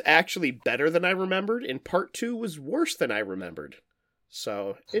 1 was actually better than I remembered, and part 2 was worse than I remembered.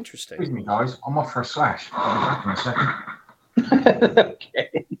 So, interesting. Excuse me, guys. I'm off for a slash. I'll be back in a second.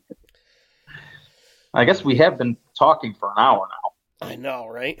 Okay. I guess we have been talking for an hour now. I know,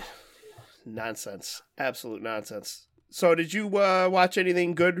 right? Nonsense. Absolute nonsense. So did you watch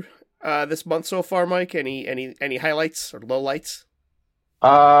anything good this month so far, Mike? Any highlights or lowlights?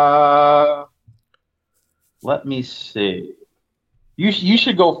 Let me see. You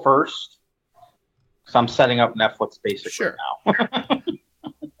should go first, because I'm setting up Netflix basically now.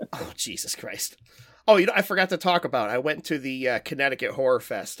 Oh, Jesus Christ. Oh, I forgot to talk about it. I went to the Connecticut Horror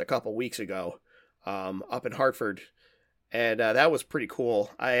Fest a couple weeks ago up in Hartford. And that was pretty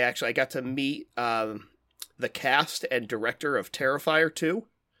cool. I got to meet the cast and director of Terrifier 2.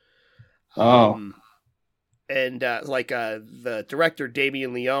 And the director,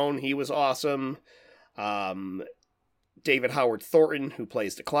 Damien Leone, he was awesome. David Howard Thornton, who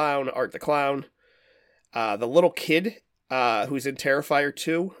plays the clown, Art the Clown. The little kid who's in Terrifier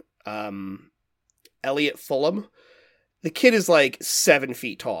 2, Elliot Fulham. The kid is like 7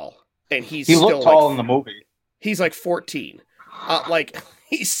 feet tall. And he looked tall in the movie. He's like 14.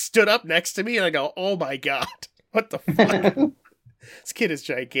 He stood up next to me and I go, oh my God, what the fuck? This kid is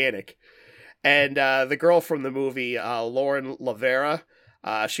gigantic. And the girl from the movie, Lauren Lavera,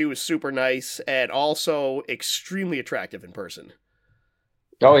 she was super nice and also extremely attractive in person.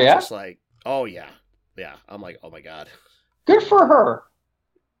 Oh, yeah? Just like, oh, yeah. Yeah. I'm like, oh my God. Good for her.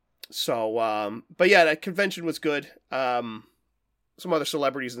 So, but yeah, that convention was good. Some other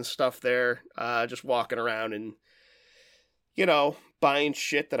celebrities and stuff there, just walking around and, buying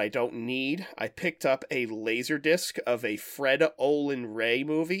shit that I don't need. I picked up a laser disc of a Fred Olin Ray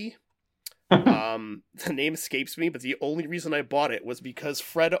movie. The name escapes me, but the only reason I bought it was because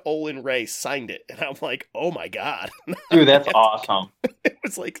Fred Olin Ray signed it, and I'm like, oh my god, dude, that's awesome. It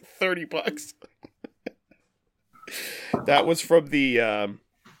was like $30. That was from the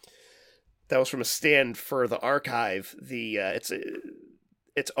that was from a stand for the archive. It's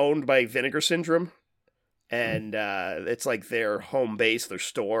owned by Vinegar Syndrome, and it's like their home base, their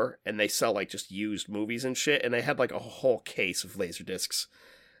store, and they sell like just used movies and shit. And they had like a whole case of laser discs,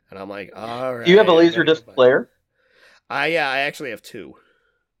 and I'm like, all right. Do you have a laser disc player? I actually have two.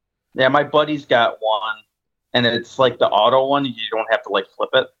 Yeah, my buddy's got one, and it's like the auto one. You don't have to like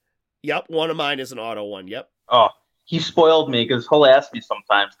flip it. Yep, one of mine is an auto one. Yep. Oh, he spoiled me because he'll ask me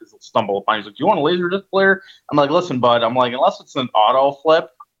sometimes because he'll stumble upon. He's like, "Do you want a laser disc player?" I'm like, "Listen, bud." I'm like, "Unless it's an auto flip,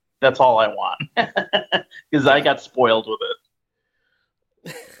 that's all I want." Because I got spoiled with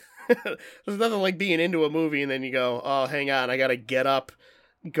it. There's nothing like being into a movie and then you go, "Oh, hang on, I gotta get up,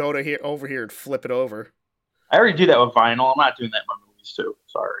 go to over here, and flip it over." I already do that with vinyl. I'm not doing that in my movies too.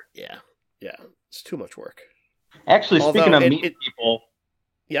 Sorry. Yeah, it's too much work. Actually, speaking of meeting people.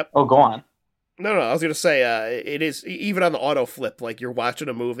 Yep. Oh, go on. No, I was going to say, it is, even on the auto flip, like, you're watching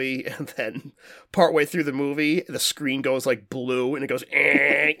a movie, and then partway through the movie, the screen goes, like, blue, and it goes,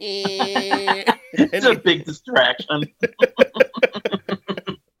 It's a big distraction.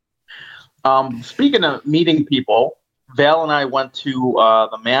 Speaking of meeting people, Val and I went to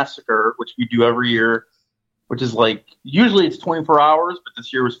the Massacre, which we do every year, which is, like, usually it's 24 hours, but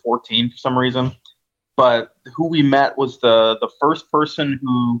this year was 14 for some reason. But who we met was the first person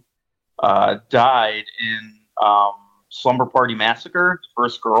who died in Slumber Party Massacre, the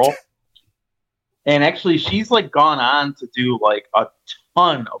first girl. And actually, she's like gone on to do like a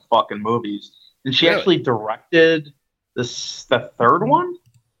ton of fucking movies. And she actually directed the third one,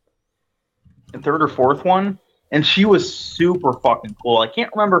 the third or fourth one. And she was super fucking cool. I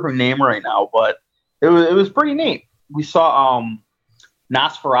can't remember her name right now, but it was pretty neat. We saw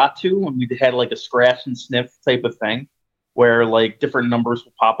Nosferatu, and we had like a scratch and sniff type of thing, where like different numbers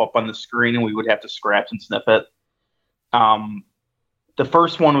would pop up on the screen and we would have to scratch and sniff it. The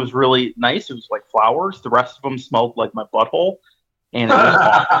first one was really nice. It was like flowers. The rest of them smelled like my butthole, and it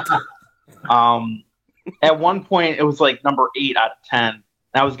was awesome. At one point, it was like number 8 out of 10.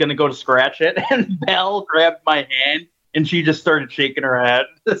 And I was gonna go to scratch it, and Belle grabbed my hand, and she just started shaking her head.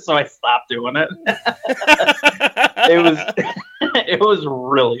 So I stopped doing it. It was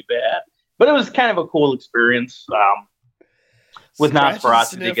really bad, but it was kind of a cool experience. With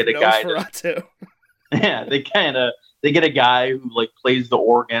Nosferatu, they get a guy. They get a guy who like plays the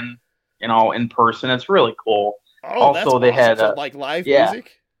organ, in person. It's really cool. Oh, also, they had like live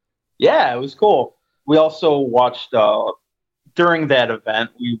music. Yeah, it was cool. We also watched during that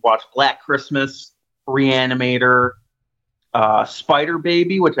event. We watched Black Christmas, Reanimator, Spider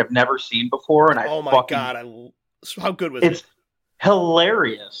Baby, which I've never seen before, and God, how good was it? It's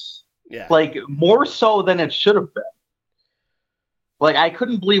hilarious. Yeah, like more so than it should have been. Like, I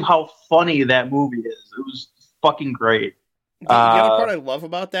couldn't believe how funny that movie is. It was fucking great. The other part I love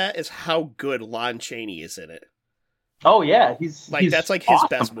about that is how good Lon Chaney is in it. Oh, yeah. He's that's like awesome.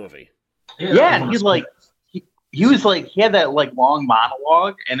 His best movie. Yeah, and he's like, he was like, he had that like long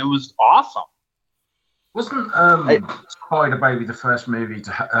monologue, and it was awesome. Wasn't Spider Baby the first movie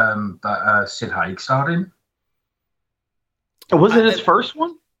that Sid Haig starred in? Was it his first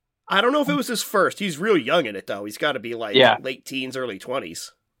one? I don't know if it was his first. He's real young in it, though. He's got to be like late teens, early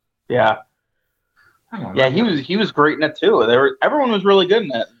 20s. Yeah. Yeah, he was great in it, too. Everyone was really good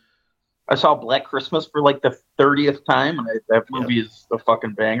in it. I saw Black Christmas for like the 30th time, and that movie is a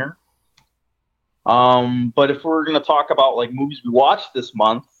fucking banger. But if we're going to talk about like movies we watched this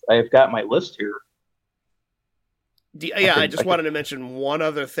month, I've got my list here. I just wanted to mention one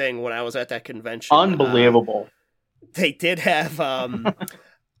other thing when I was at that convention. Unbelievable. They did have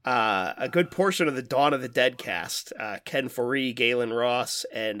a good portion of the Dawn of the Dead cast. Ken Foree, Galen Ross,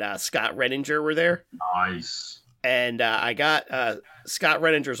 and Scott Renninger were there. Nice. And I got Scott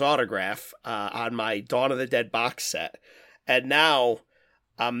Renninger's autograph on my Dawn of the Dead box set. And now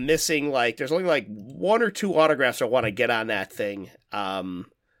I'm missing, there's only 1 or 2 autographs I want to get on that thing to,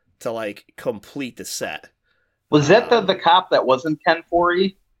 complete the set. Was that the cop that wasn't Ken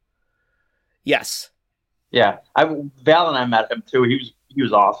Foree? Yes. Yeah. Val and I met him, too. He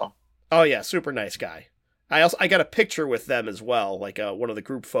was awesome. Oh yeah, super nice guy. I got a picture with them as well, one of the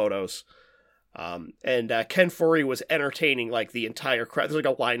group photos. And Ken Foree was entertaining like the entire crowd. There's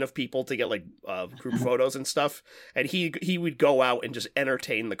like a line of people to get like group photos and stuff, and he would go out and just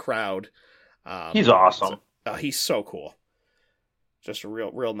entertain the crowd. He's awesome. He's so cool. Just a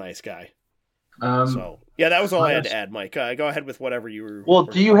real nice guy. Um, Yeah, that was all I had to add, Mike. Go ahead with whatever you were. Well,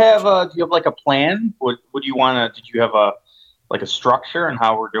 do you have like a plan? Would you want to? Did you have a structure and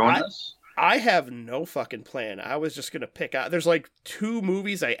how we're doing this? I have no fucking plan. I was just gonna pick out. There's like 2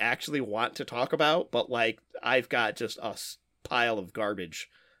 movies I actually want to talk about, but like I've got just a pile of garbage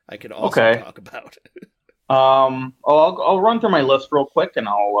I could also talk about. I'll run through my list real quick, and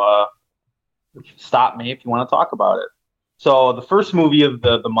I'll stop me if you want to talk about it. So the first movie of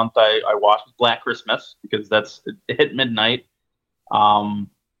the month I watched was Black Christmas, because it hit midnight.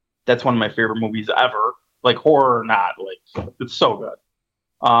 That's one of my favorite movies ever, like horror or not, like it's so good.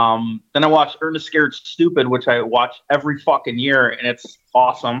 Then I watched Ernest Scared Stupid, which I watch every fucking year, and it's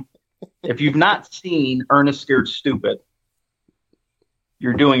awesome. If you've not seen Ernest Scared Stupid,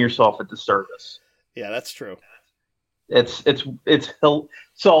 you're doing yourself a disservice. Yeah, that's true. It's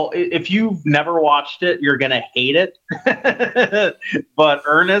so if you've never watched it, you're gonna hate it. But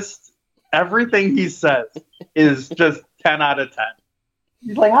Ernest, everything he says is just 10 out of 10.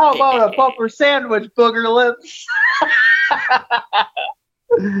 He's like, "How about a bumper sandwich, booger lips?"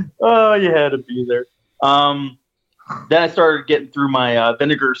 Oh, you had to be there. Then I started getting through my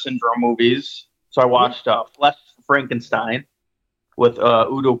Vinegar Syndrome movies. So I watched Flesh Frankenstein with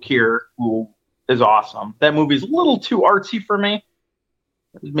Udo Kier, who is awesome. That movie's a little too artsy for me.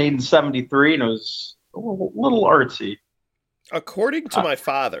 It was made in 1973, and it was a little artsy. According to my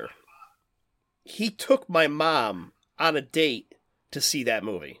father, he took my mom on a date to see that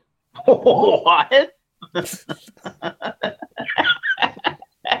movie. What?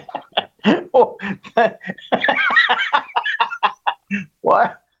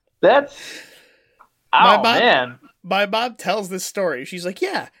 What? That's man. My mom tells this story. She's like,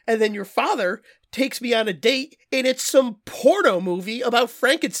 yeah, and then your father takes me on a date, and it's some porno movie about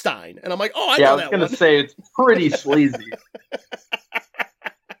Frankenstein. And I'm like, oh, I know that one. I was going to say, it's pretty sleazy.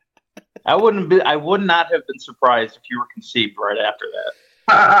 I would not have been surprised if you were conceived right after that.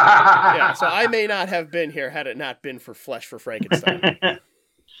 Yeah, so I may not have been here had it not been for Flesh for Frankenstein.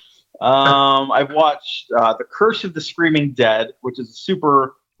 I've watched The Curse of the Screaming Dead, which is a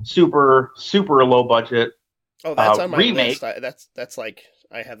super, super, super low budget that's on my remake. List. That's like,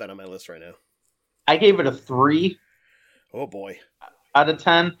 I have that on my list right now. I gave it a 3. Oh boy. Out of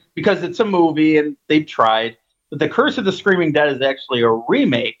 10, because it's a movie and they've tried. But The Curse of the Screaming Dead is actually a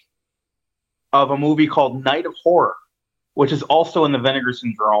remake of a movie called Night of Horror, which is also in the Vinegar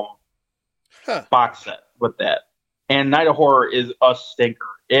Syndrome box set with that. And Night of Horror is a stinker.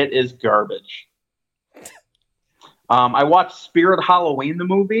 It is garbage. I watched Spirit Halloween, the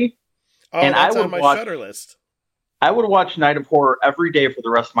movie. Oh, and that's on my Shudder list. I would watch Night of Horror every day for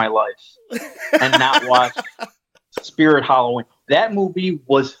the rest of my life and not watch Spirit Halloween. That movie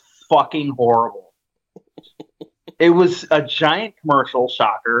was fucking horrible. It was a giant commercial,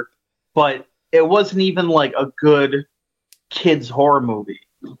 shocker, but it wasn't even like a good kids horror movie.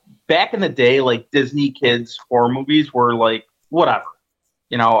 Back in the day, like Disney kids horror movies were like whatever.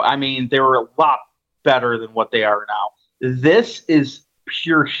 You know, I mean, they were a lot better than what they are now. This is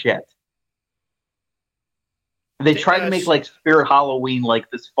pure shit. They try to make like Spirit Halloween like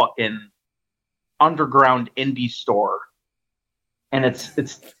this fucking underground indie store. And it's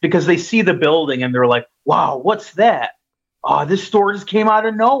because they see the building and they're like, wow, what's that? Oh, this store just came out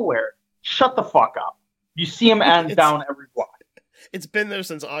of nowhere. Shut the fuck up. You see them down every block. It's been there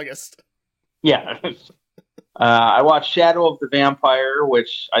since August. Yeah. I watched Shadow of the Vampire,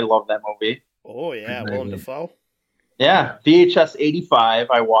 which I love that movie. Oh, yeah. Willem Dafoe. Yeah. VHS 85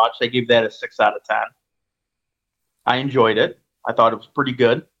 I watched. I gave that a 6 out of 10. I enjoyed it. I thought it was pretty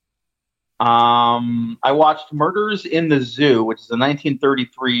good. I watched Murders in the Zoo, which is a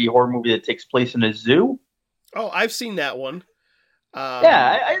 1933 horror movie that takes place in a zoo. Oh, I've seen that one.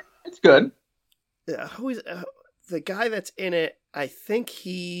 It's good. Yeah, who is the guy that's in it? I think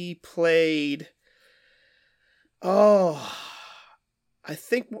he played. Oh, I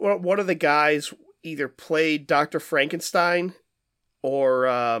think one of the guys either played Dr. Frankenstein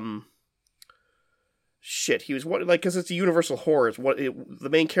or shit. He was one because it's a Universal horror. It's the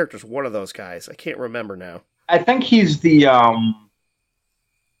main character is one of those guys. I can't remember now. I think he's the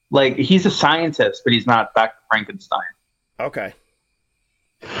he's a scientist, but he's not Dr. Frankenstein. Okay.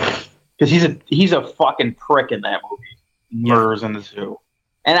 Because he's a fucking prick in that movie, Murders in the Zoo.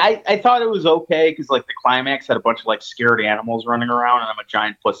 And I thought it was okay because like the climax had a bunch of like scared animals running around, and I'm a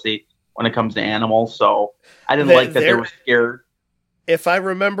giant pussy when it comes to animals, so I didn't like that they were scared. If I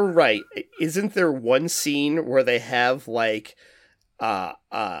remember right, isn't there one scene where they have like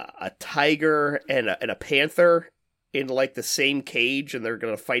a tiger and a panther in like the same cage and they're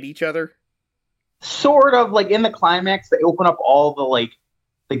gonna fight each other? Sort of, like in the climax, they open up all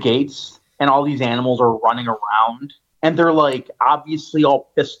the gates and all these animals are running around and they're like obviously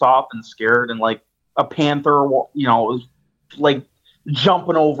all pissed off and scared, and like a panther, is like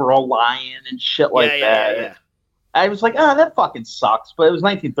jumping over a lion and shit like that. Yeah. I was like, that fucking sucks. But it was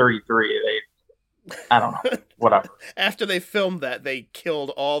 1933. I don't know. Whatever. After they filmed that, they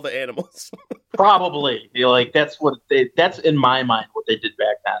killed all the animals. Probably. That's in my mind what they did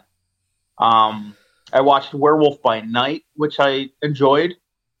back then. I watched Werewolf by Night, which I enjoyed.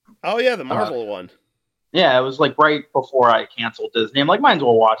 Oh yeah, the Marvel one. Yeah, it was like right before I canceled Disney. I'm like, might as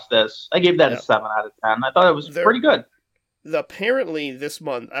well watch this. I gave that a 7 out of 10. I thought it was pretty good. Apparently this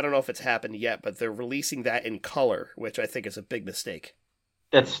month, I don't know if it's happened yet, but they're releasing that in color, which I think is a big mistake.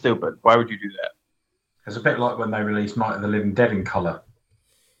 That's stupid. Why would you do that? It's a bit like when they released Night of the Living Dead in color.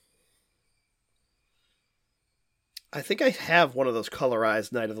 I think I have one of those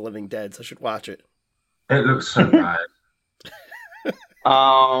colorized Night of the Living Dead, so I should watch it. It looks so bad.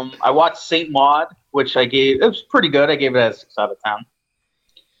 I watched Saint Maud, which it was pretty good. I gave it a 6 out of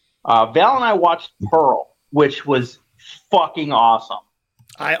 10. Val and I watched Pearl, which was fucking awesome.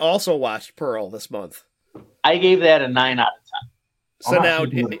 I also watched Pearl this month. I gave that a 9 out of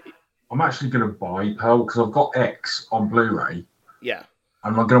 10. I'm actually going to buy Pearl because I've got X on Blu-ray. Yeah.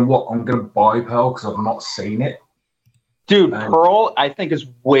 And I'm going to buy Pearl because I've not seen it. Dude, Pearl I think is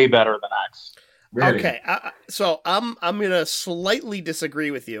way better than X. Really? Okay, so I'm gonna slightly disagree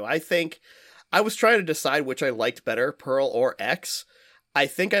with you. I think I was trying to decide which I liked better, Pearl or X. I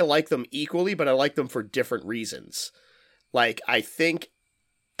think I like them equally, but I like them for different reasons. Like, I think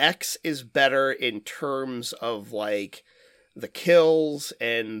X is better in terms of like the kills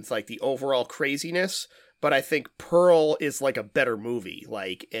and like the overall craziness, but I think Pearl is like a better movie.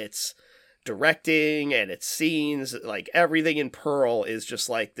 Like, it's directing and its scenes, like everything in Pearl is just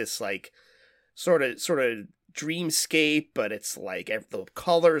like this like sort of dreamscape, but it's like the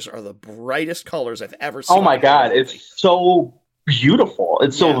colors are the brightest colors I've ever seen. Oh my god, it's so beautiful.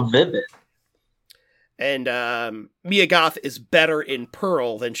 It's so vivid. And Mia Goth is better in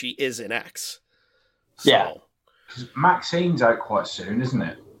Pearl than she is in X. So. Yeah. Maxine's out quite soon, isn't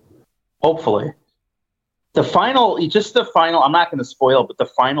it? Hopefully. The final, I'm not going to spoil, but the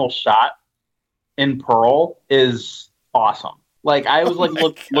final shot in Pearl is awesome. Like, I was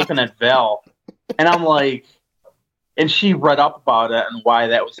looking at Val, and I'm like, and she read up about it and why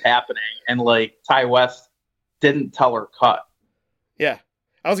that was happening, and like Ty West didn't tell her cut. Yeah,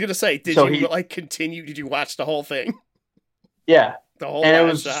 I was gonna say, did you continue? Did you watch the whole thing? Yeah, the whole. And it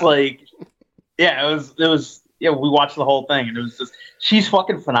was just like, yeah, it was. Yeah, we watched the whole thing, and it was just, she's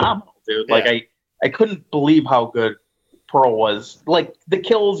fucking phenomenal, dude. Yeah. Like, I couldn't believe how good Pearl was. Like, the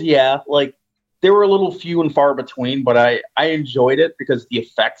kills, like they were a little few and far between, but I enjoyed it because the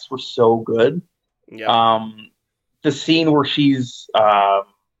effects were so good. Yeah. The scene where she's, I'm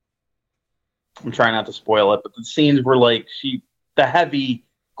trying not to spoil it, but the scenes were like the heavy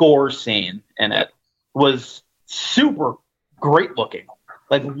gore scene in it was super great looking.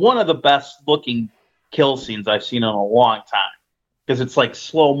 Like, one of the best looking kill scenes I've seen in a long time, because it's like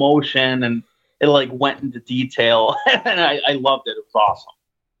slow motion and it like went into detail and I loved it. It was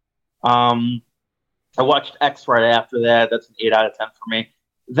awesome. I watched X right after that. That's an 8 out of 10 for me.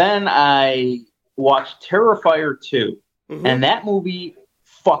 Then I watched Terrifier 2, and that movie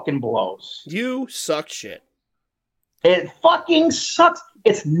fucking blows. You suck shit. It fucking sucks.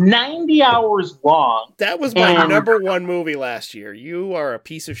 It's 90 hours long. That was my number one movie last year. You are a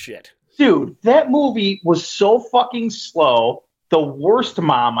piece of shit. Dude, that movie was so fucking slow. The worst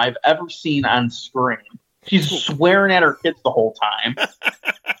mom I've ever seen on screen. She's swearing at her kids the whole time.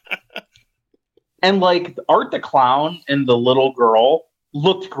 And like Art the Clown and the little girl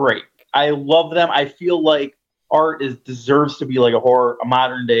looked great. I love them. I feel like Art deserves to be like a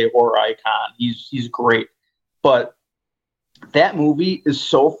modern day horror icon. He's great. But that movie is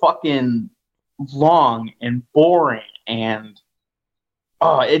so fucking long and boring, and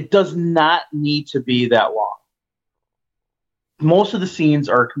it does not need to be that long. Most of the scenes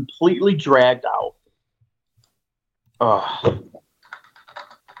are completely dragged out.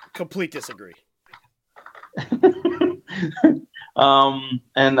 Complete disagree.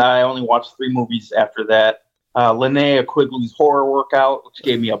 And I only watched 3 movies after that. Linnea Quigley's Horror Workout, which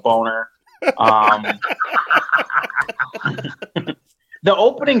gave me a boner. The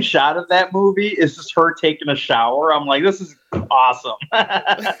opening shot of that movie is just her taking a shower. I'm like, this is awesome.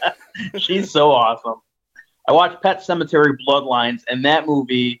 She's so awesome. I watched Pet Sematary Bloodlines, and that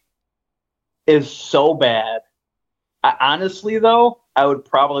movie is so bad. Honestly, though, I would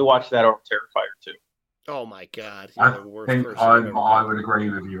probably watch that over Terrifier 2. Oh my God! I think I would agree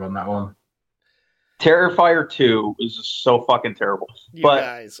with you on that one. Terrifier 2 is just so fucking terrible. You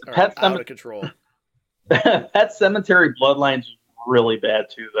guys are out of control. Pet Sematary Bloodlines is really bad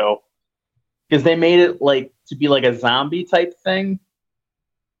too, though, because they made it like to be like a zombie type thing,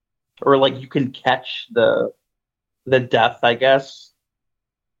 or like you can catch the death, I guess.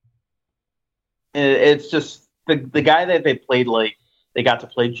 It's just the guy that they played, like they got to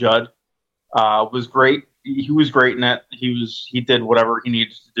play Judd, was great. He was great in it. He did whatever he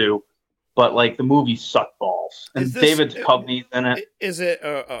needed to do, but like the movie sucked balls. And David Duchovny's in it. Is it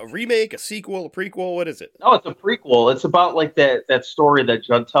a remake, a sequel, a prequel? What is it? No, it's a prequel. It's about like that story that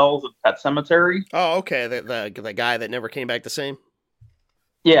Judd tells of Pet Sematary. Oh, okay. The guy that never came back the same.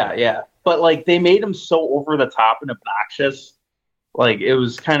 Yeah. But like they made him so over the top and obnoxious, like it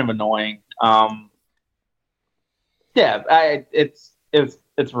was kind of annoying. It's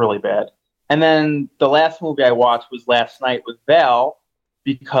really bad. And then the last movie I watched was last night with Val,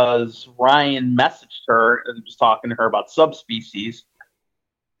 because Ryan messaged her and was talking to her about Subspecies.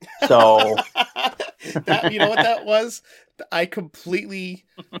 So you know what that was? I completely,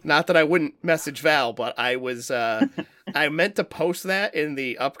 not that I wouldn't message Val, but I was I meant to post that in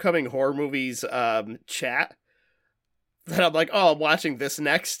the upcoming horror movies chat. That I'm like, oh, I'm watching this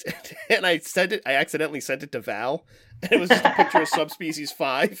next, and I accidentally sent it to Val, and it was just a picture of Subspecies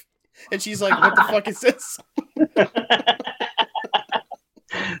 5, and she's like, what the fuck is this?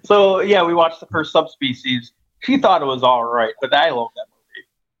 So yeah, we watched the first Subspecies. She thought it was all right, but I love that movie.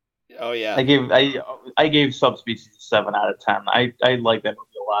 Oh yeah, I gave Subspecies a 7 out of 10. I like that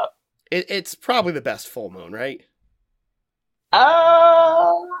movie a lot. It's probably the best Full Moon, right?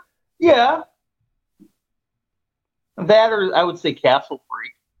 Yeah. That, or I would say Castle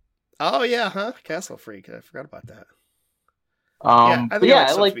Freak. Oh yeah, huh? Castle Freak. I forgot about that. I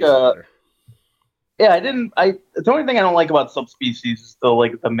like. Yeah, the only thing I don't like about Subspecies is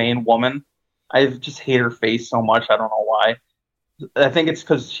the main woman. I just hate her face so much. I don't know why. I think it's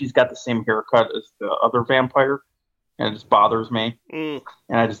because she's got the same haircut as the other vampire, and it just bothers me. And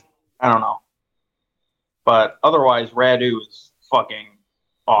I don't know. But otherwise, Radu is fucking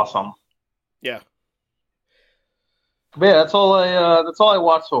awesome. Yeah. But yeah, that's all I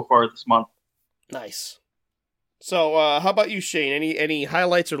watched so far this month. Nice. So, how about you, Shane? Any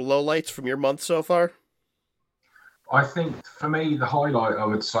highlights or lowlights from your month so far? I think for me, the highlight I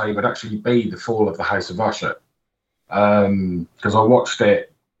would say would actually be the Fall of the House of Usher, because I watched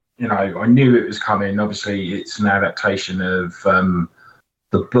it. You know, I knew it was coming. Obviously, it's an adaptation of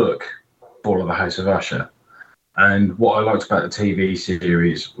the book Fall of the House of Usher, and what I liked about the TV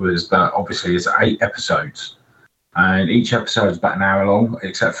series was that obviously it's 8 episodes. And each episode is about an hour long,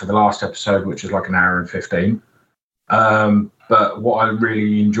 except for the last episode, which is like an hour and 15. But what I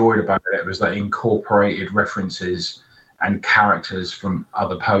really enjoyed about it was that it incorporated references and characters from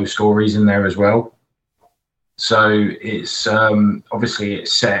other Poe stories in there as well. So it's obviously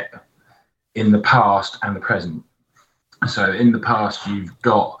it's set in the past and the present. So in the past, you've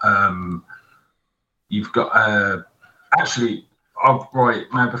got actually. Oh, right.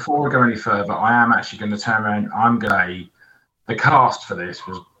 Now, before we go any further, I am actually going to turn around. The cast for this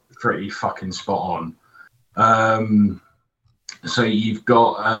was pretty fucking spot on. So you've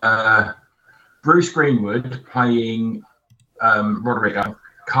got Bruce Greenwood playing Roderick,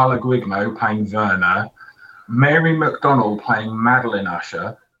 Carla Guigmo playing Verna, Mary McDonnell playing Madeline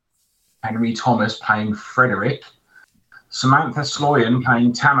Usher, Henry Thomas playing Frederick, Samantha Sloyan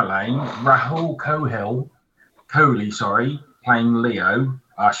playing Tamerlane, Rahul Kohli, playing Leo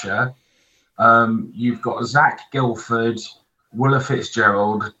Usher. You've got Zach Guilford, Willa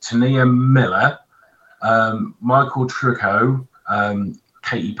Fitzgerald, Tania Miller, Michael Trucco,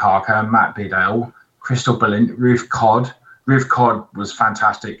 Katie Parker, Matt Biddell, Crystal Billint, Ruth Codd. Ruth Codd was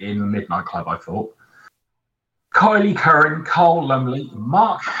fantastic in The Midnight Club, I thought. Kylie Curran, Carl Lumley,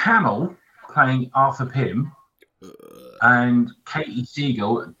 Mark Hamill playing Arthur Pym, and Katie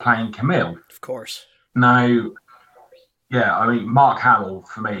Siegel playing Camille. Of course. Now, yeah, I mean, Mark Hamill,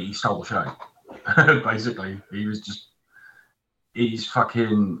 for me, he stole the show. Basically, he's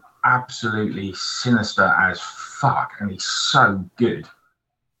fucking absolutely sinister as fuck, and he's so good.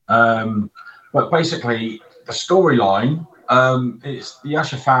 But basically, the storyline, it's the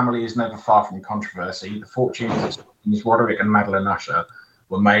Usher family is never far from controversy. The fortunes of Roderick and Madeline Usher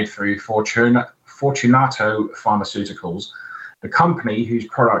were made through Fortunato Pharmaceuticals, the company whose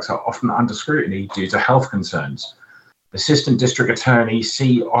products are often under scrutiny due to health concerns. Assistant District Attorney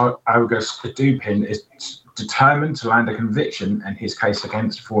C. August Dupin is determined to land a conviction, and his case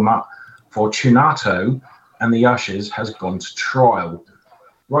against Fortunato and the Ushers has gone to trial.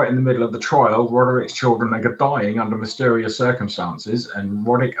 Right in the middle of the trial, Roderick's children are dying under mysterious circumstances, and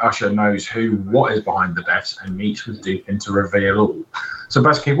Roderick Usher knows what is behind the deaths and meets with Dupin to reveal all. So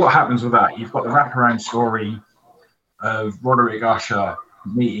basically, what happens with that? You've got the wraparound story of Roderick Usher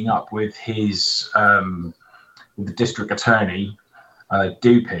meeting up with with the district attorney,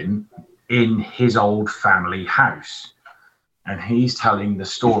 Dupin, in his old family house, and he's telling the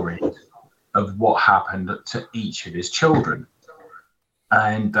story of what happened to each of his children.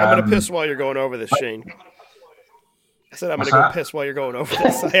 And I'm gonna piss while you're going over this, Shane. I said I'm gonna go piss while you're going over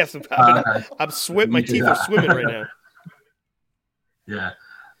this. I have some. I'm swimming. My teeth are swimming right now. Yeah.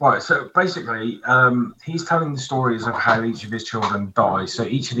 Right. So basically, he's telling the stories of how each of his children die. So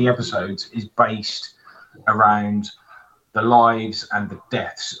each of the episodes is based around the lives and the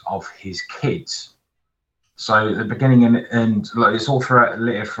deaths of his kids. So the beginning and like, it's all throughout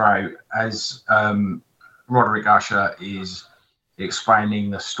as Roderick Usher is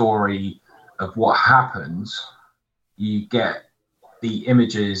explaining the story of what happens. You get the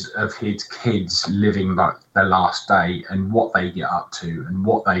images of his kids living like their last day and what they get up to and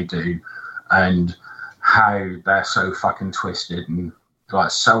what they do and how they're so fucking twisted and like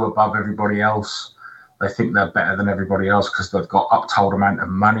so above everybody else. They think they're better than everybody else because they've got uptold amount of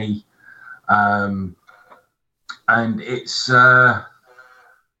money. And it's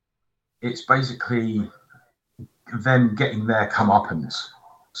basically them getting their comeuppance,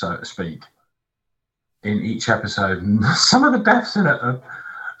 so to speak, in each episode. And some of the deaths in it,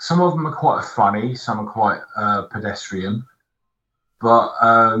 some of them are quite funny, some are quite pedestrian. But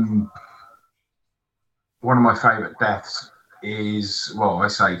one of my favourite deaths is, well, I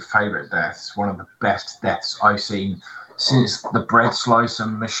say favourite deaths, one of the best deaths I've seen since the bread slicer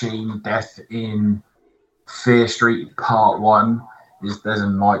machine death in Fear Street Part 1 is there's a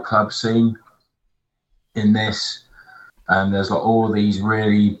nightclub scene in this, and there's like all these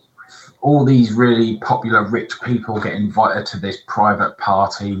really popular rich people get invited to this private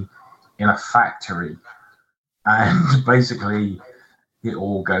party in a factory, and basically it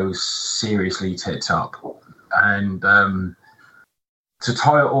all goes seriously tits up. And to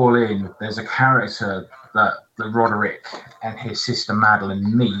tie it all in, there's a character that the Roderick and his sister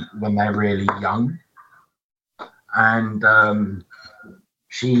Madeline meet when they're really young, and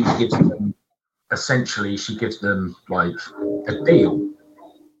she gives them like a deal,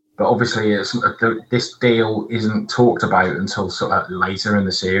 but obviously this deal isn't talked about until sort of later in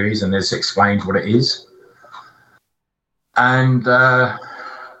the series, and it's explained what it is. And the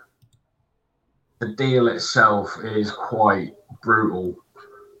deal itself is quite brutal,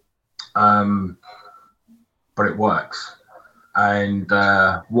 but it works. And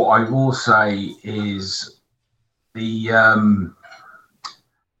what I will say is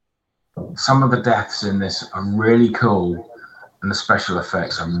some of the deaths in this are really cool, and the special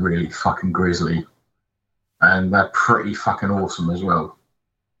effects are really fucking grisly, and they're pretty fucking awesome as well.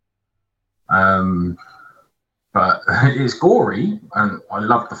 But it's gory, and I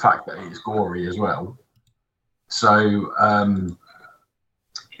love the fact that it's gory as well. So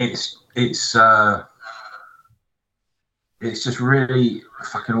it's just really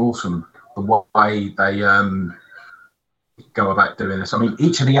fucking awesome the way they go about doing this. I mean,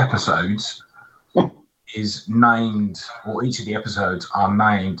 each of the episodes is named, or each of the episodes are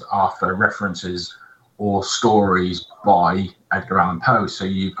named after references or stories by Edgar Allan Poe. So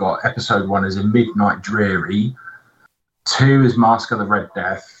you've got episode 1 is A Midnight Dreary, 2 is Mask of the Red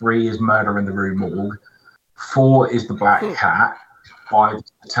Death, 3 is Murder in the Rue Morgue, 4 is The Black Cat, 5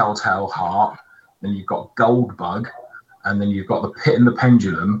 is The Telltale Heart, then you've got Goldbug, and then you've got The Pit and the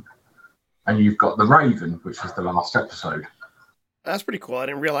Pendulum, and you've got The Raven, which was the last episode. That's pretty cool. I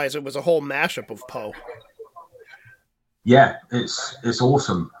didn't realize it was a whole mashup of Poe. Yeah, it's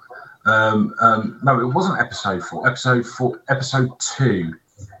awesome. No, it wasn't episode 4. Episode 2,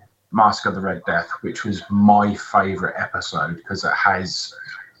 Mask of the Red Death, which was my favourite episode because it has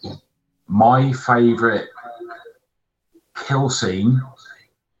my favourite kill scene,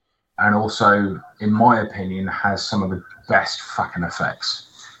 and also, in my opinion, has some of the best fucking effects.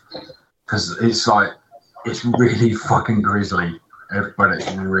 Because it's really fucking grisly, but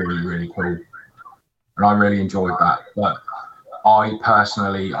it's really, really cool. And I really enjoyed that. But I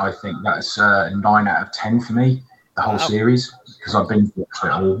think that's 9 out of 10 for me, the whole series, because I've been watched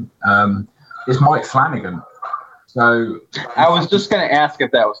it all. It's Mike Flanagan. So I was just going to ask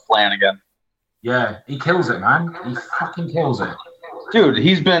if that was Flanagan. Yeah, he kills it, man. He fucking kills it. Dude,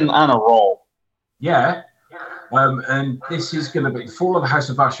 he's been on a roll. Yeah. And this is going to be Fall of the House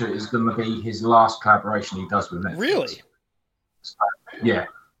of Usher is going to be his last collaboration he does with Netflix. Really? So, yeah.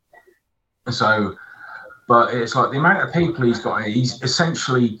 So, but it's like the amount of people he's got. He's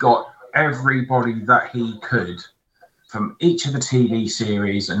essentially got everybody that he could from each of the TV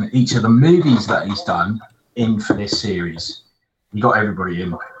series and each of the movies that he's done in for this series. He got everybody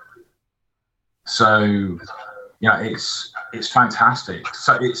in. So, yeah, it's fantastic.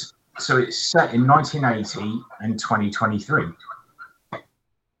 So it's set in 1980 and 2023.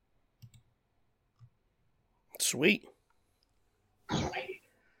 Sweet.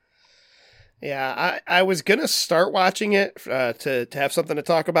 Yeah, I was gonna start watching it to have something to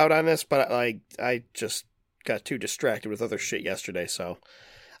talk about on this, but I just got too distracted with other shit yesterday. So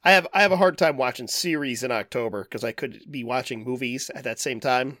I have a hard time watching series in October because I could be watching movies at that same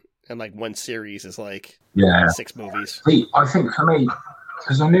time, and like one series is like 6 movies. See, I think for me,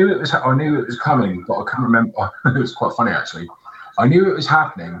 because I knew it was coming, but I couldn't remember. It was quite funny actually. I knew it was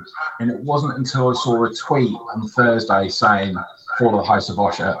happening, and it wasn't until I saw a tweet on Thursday saying Fall of the House of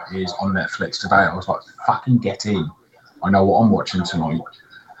Usher is on Netflix today. I was like, fucking get in. I know what I'm watching tonight.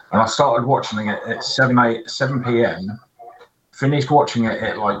 And I started watching it at 7 p.m., finished watching it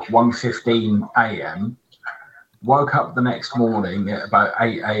at like 1:15 a.m., woke up the next morning at about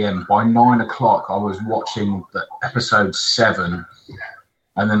 8 a.m. By 9 o'clock, I was watching the episode 7,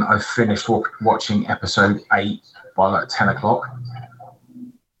 and then I finished watching episode 8 by like 10 o'clock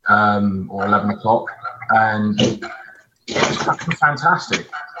or 11 o'clock, and it was fucking fantastic.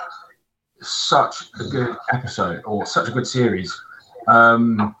 Such a good episode, or such a good series.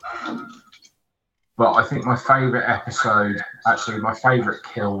 But I think my favourite episode, actually my favourite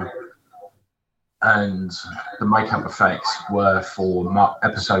kill and the makeup effects were for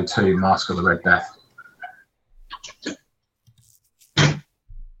episode 2, Mask of the Red Death.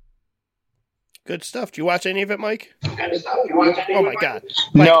 Good stuff. Do you watch any of it, Mike? Oh my god!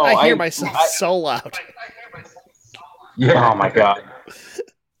 Mike, No, I hear myself so loud. Yeah. Oh my god.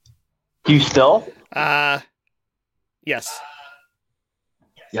 Do you still? Yes.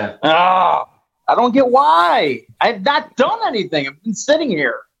 Yeah. I don't get why. I've not done anything. I've been sitting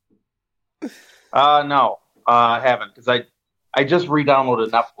here. No, I haven't, because I just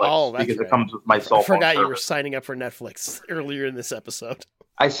re-downloaded Netflix because it comes with my cell phone. I forgot you were service. signing up for Netflix earlier in this episode.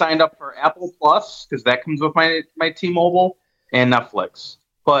 I signed up for Apple Plus because that comes with my T-Mobile, and Netflix.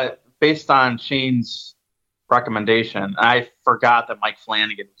 But based on Shane's recommendation, I forgot that Mike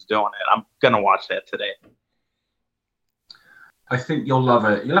Flanagan was doing it. I'm gonna watch that today. I think you'll love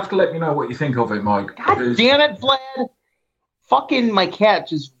it. You'll have to let me know what you think of it, Mike. God damn it, Vlad! Fucking my cat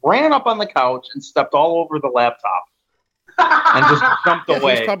just ran up on the couch and stepped all over the laptop and just jumped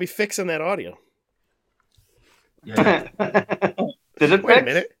away. He's probably fixing that audio. Yeah. Did it Wait fix? a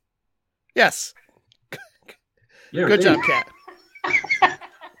minute. Yes. Yeah, Good it job, is. cat.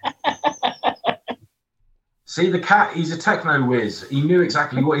 See, the cat, he's a techno whiz. He knew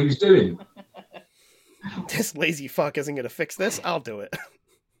exactly what he was doing. This lazy fuck isn't going to fix this. I'll do it.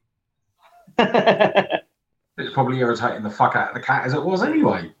 It's probably irritating the fuck out of the cat as it was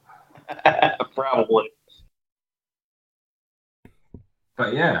anyway. Probably.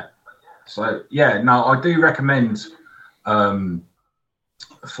 But yeah. So, yeah, no, I do recommend Fall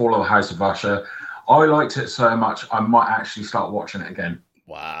of the House of Usher. I liked it so much, I might actually start watching it again.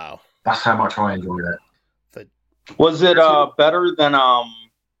 Wow. That's how much I enjoyed it. Was it better than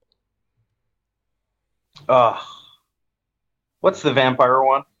what's the vampire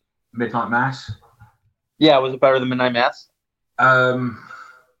one? Midnight Mass. Yeah, was it better than Midnight Mass?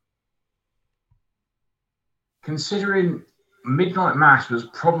 Considering Midnight Mass was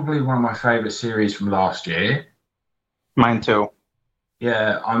probably one of my favourite series from last year. Mine too.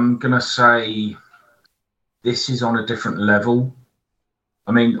 Yeah, I'm going to say this is on a different level.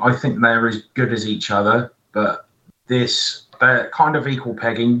 I mean, I think they're as good as each other, but they're kind of equal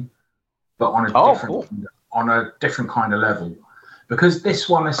pegging, but on a different kind of level. Because this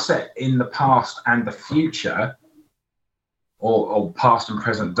one is set in the past and the future, or past and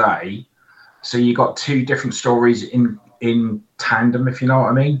present day. So you got two different stories in tandem, if you know what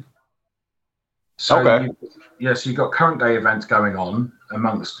I mean. So okay. So you've got current day events going on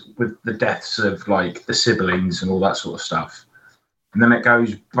with the deaths of like the siblings and all that sort of stuff. And then it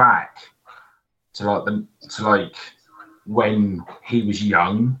goes back to when he was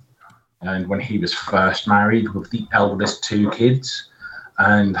young and when he was first married with the eldest 2 kids,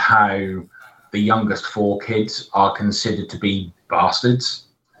 and how the youngest 4 kids are considered to be bastards.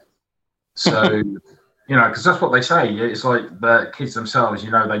 So, because that's what they say. It's like the kids themselves,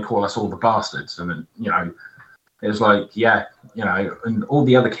 they call us all the bastards. And then, it's like, and all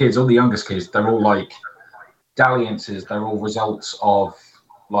the other kids, all the youngest kids, they're all like dalliances, they're all results of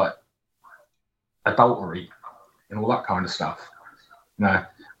like adultery and all that kind of stuff. You know,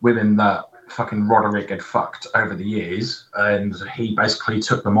 women that fucking Roderick had fucked over the years, and he basically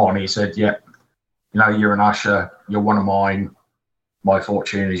took them on. He said, "Yeah, you know, you're an Usher, you're one of mine. My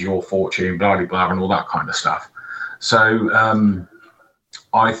fortune is your fortune, blah blah blah," and all that kind of stuff. So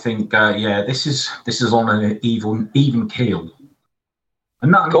I think, this is on an even keel.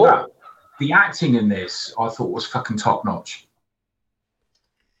 And not only that, the acting in this I thought was fucking top notch.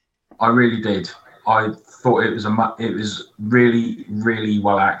 I really did. I thought it was really, really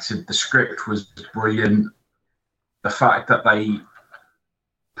well acted. The script was brilliant. The fact that they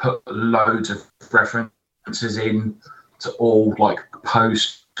put loads of references in to all like Poe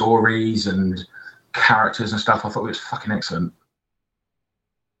stories and characters and stuff, I thought it was fucking excellent.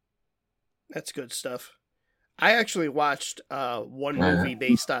 That's good stuff. I actually watched one movie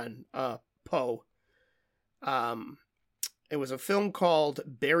based on Poe. It was a film called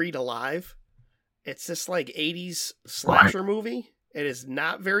Buried Alive. It's this like 80s slasher movie. It is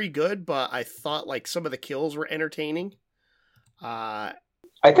not very good, but I thought like some of the kills were entertaining. I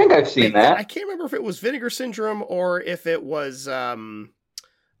think I've seen that. I can't remember if it was Vinegar Syndrome or if it was what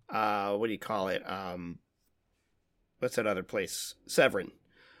do you call it? What's that other place? Severin.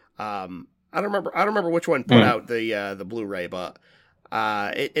 I don't remember which one put out the Blu-ray, but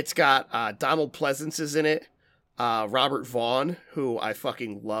it's got Donald Pleasance is in it. Robert Vaughn, who I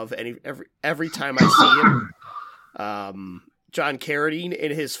fucking love every time I see him. John Carradine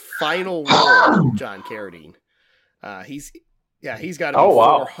in his final role. John Carradine. He's got to be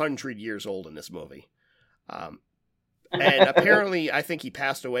 400 years old in this movie. And apparently, I think he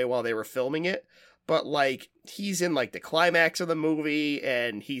passed away while they were filming it. But like, he's in like the climax of the movie,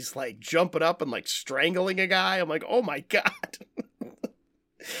 and he's like jumping up and like strangling a guy. I'm like, oh my god,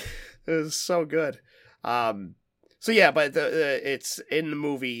 it was so good. So yeah, but it's in the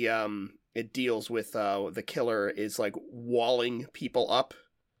movie. It deals with the killer is like walling people up,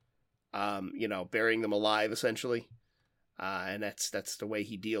 burying them alive essentially, and that's the way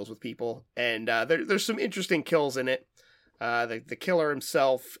he deals with people. And there's some interesting kills in it. The killer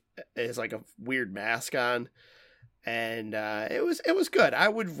himself is like a weird mask on, and it was good. I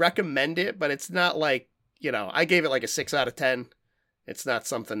would recommend it, but it's not like, I gave it like a 6 out of 10. It's not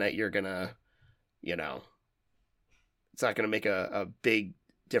something that you're gonna, it's not gonna make a big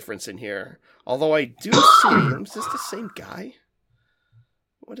difference in here. Although I do see, is this the same guy?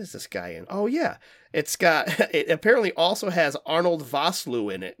 What is this guy in? Oh yeah, it apparently also has Arnold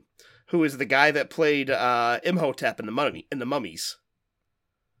Vosloo in it, who is the guy that played Imhotep in the Mummies.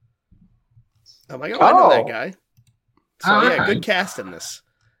 I'm like, I know that guy. So yeah, good cast in this.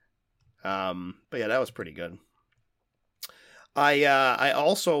 But yeah, that was pretty good. I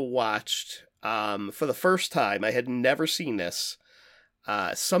also watched for the first time. I had never seen this.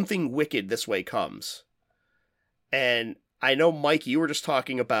 Something Wicked This Way Comes, and I know, Mike, you were just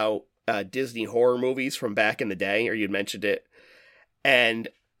talking about Disney horror movies from back in the day, or you'd mentioned it, and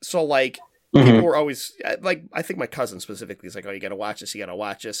so like people were always like, I think my cousin specifically is like, oh, you gotta watch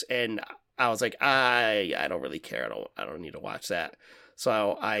this, and I was like, I don't really care, I don't need to watch that.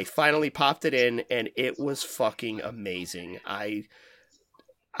 So I finally popped it in, and it was fucking amazing.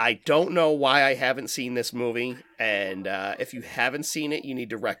 I don't know why I haven't seen this movie, and if you haven't seen it, you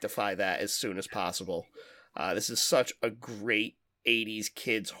need to rectify that as soon as possible. This is such a great 80s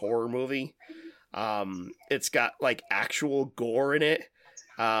kids horror movie. It's got like actual gore in it.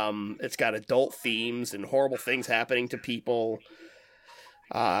 It's got adult themes and horrible things happening to people.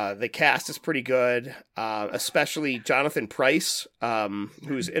 The cast is pretty good, especially Jonathan Pryce,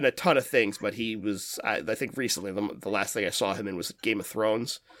 who's in a ton of things, but he was, I think recently, the last thing I saw him in was Game of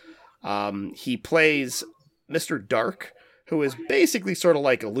Thrones. He plays Mr. Dark, who is basically sort of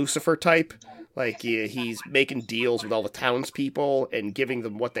like a Lucifer type. Like, he's making deals with all the townspeople and giving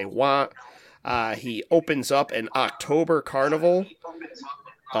them what they want. He opens up an October carnival.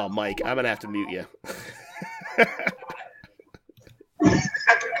 Oh, Mike, I'm going to have to mute you.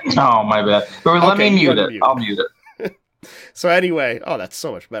 Oh, my bad. Let me mute it. I'll mute it. So anyway, that's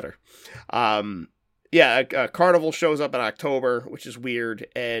so much better. A carnival shows up in October, which is weird,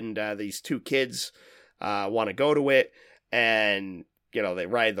 and these two kids want to go to it, and they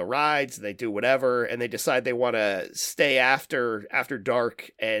ride the rides, they do whatever, and they decide they want to stay after dark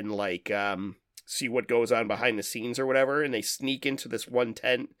and like see what goes on behind the scenes or whatever, and they sneak into this one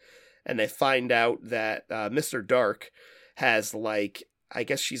tent, and they find out that Mr. Dark has like, I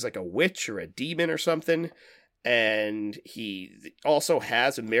guess she's like a witch or a demon or something, and he also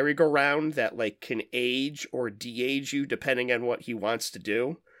has a merry-go-round that like can age or de-age you depending on what he wants to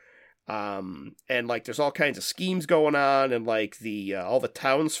do. And like there's all kinds of schemes going on, and like the all the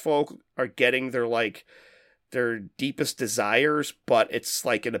townsfolk are getting their deepest desires, but it's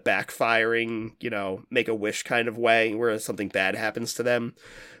like in a backfiring, make a wish kind of way where something bad happens to them.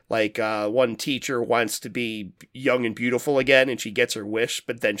 Like one teacher wants to be young and beautiful again, and she gets her wish,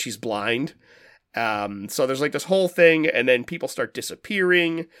 but then she's blind. So there's like this whole thing, and then people start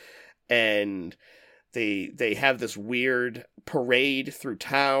disappearing, and they have this weird parade through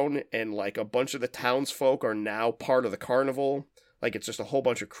town, and like a bunch of the townsfolk are now part of the carnival. Like it's just a whole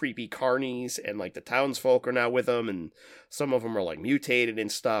bunch of creepy carnies, and like the townsfolk are now with them, and some of them are like mutated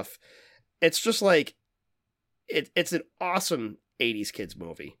and stuff. It's just like it's an awesome 80s kids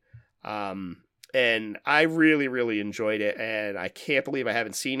movie. And I really, really enjoyed it, and I can't believe I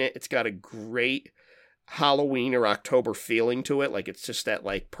haven't seen it. It's got a great Halloween or October feeling to it. Like it's just that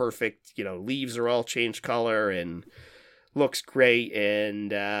like perfect, leaves are all changed color and looks great.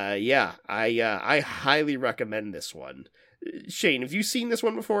 And I highly recommend this one. Shane, have you seen this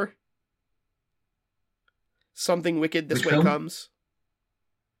one before? Something Wicked This Way Comes?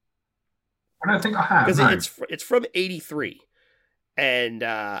 I don't think I have. Because it's from 83. And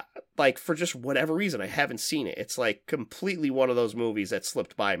like for just whatever reason, I haven't seen it. It's like completely one of those movies that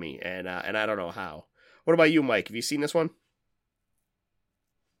slipped by me, and I don't know how. What about you, Mike? Have you seen this one?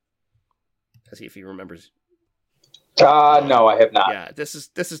 Let's see if he remembers. No, I have not. Yeah, this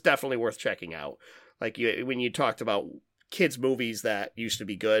is definitely worth checking out. Like when you talked about kids movies that used to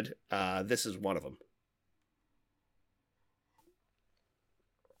be good, this is one of them.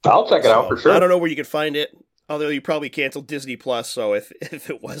 I'll check it out for sure. I don't know where you can find it, although you probably canceled Disney Plus. So if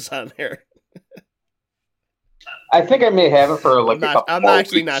it was on there, I think I may have it for like. I'm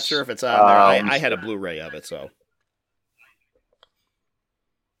actually not sure if it's on there. I had a Blu-ray of it, so.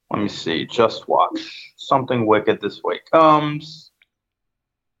 Let me see. Just watch Something Wicked This Way Comes,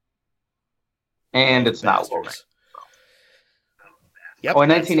 and it's not loading. Yep. Oh, in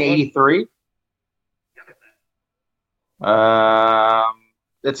 1983.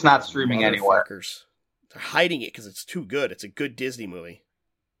 It's not streaming anywhere. They're hiding it because it's too good. It's a good Disney movie.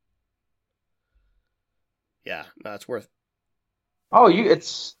 Yeah, no, it's worth. Oh,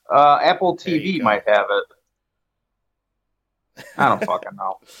 it's Apple TV might have it. I don't fucking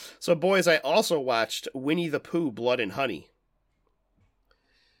know. So, boys, I also watched Winnie the Pooh: Blood and Honey.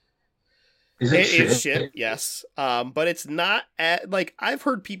 It's shit, yes. But it's not like I've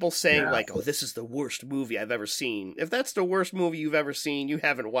heard people saying like, "Oh, this is the worst movie I've ever seen." If that's the worst movie you've ever seen, you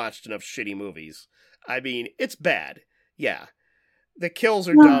haven't watched enough shitty movies. I mean, it's bad. Yeah. The kills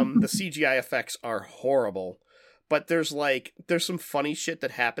are dumb, the CGI effects are horrible, but there's some funny shit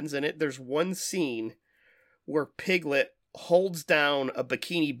that happens in it. There's one scene where Piglet holds down a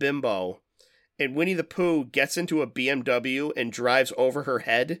bikini bimbo and Winnie the Pooh gets into a BMW and drives over her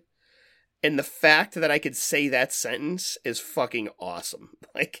head. And the fact that I could say that sentence is fucking awesome.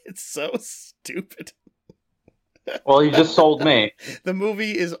 Like, it's so stupid. Well, you just sold me. The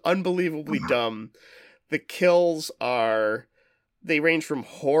movie is unbelievably dumb. The kills they range from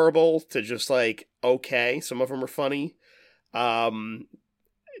horrible to just like, okay. Some of them are funny.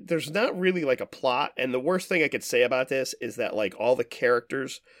 There's not really like a plot. And the worst thing I could say about this is that like all the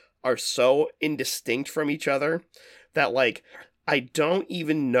characters are so indistinct from each other that like, I don't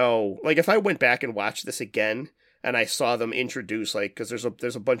even know, like if I went back and watched this again and I saw them introduce, like, because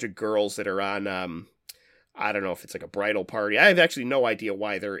there's a bunch of girls that are on, I don't know if it's like a bridal party. I have actually no idea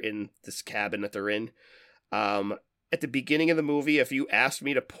why they're in this cabin that they're in. At the beginning of the movie, if you asked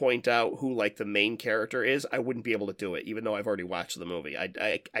me to point out who like the main character is, I wouldn't be able to do it, even though I've already watched the movie.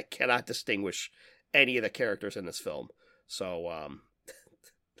 I cannot distinguish any of the characters in this film. So,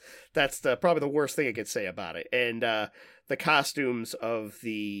 that's probably the worst thing I could say about it. And, the costumes of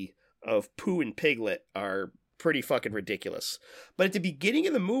Pooh and Piglet are pretty fucking ridiculous. But at the beginning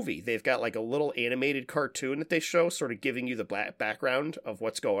of the movie, they've got like a little animated cartoon that they show, sort of giving you the background of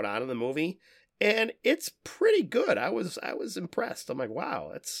what's going on in the movie, and it's pretty good. I was impressed. I'm like,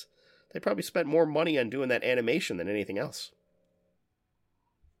 wow, they probably spent more money on doing that animation than anything else.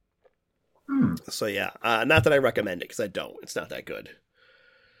 So yeah, not that I recommend it because I don't. It's not that good.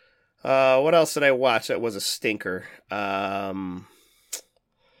 What else did I watch that was a stinker? I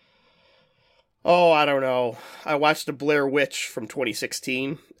don't know. I watched The Blair Witch from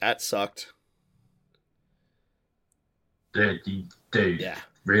 2016. That sucked. Dude, yeah.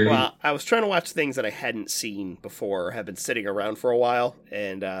 Really? Well, I was trying to watch things that I hadn't seen before or have been sitting around for a while,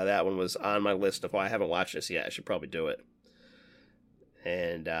 and that one was on my list of, I haven't watched this yet. I should probably do it.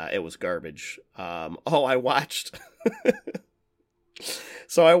 And it was garbage. I watched...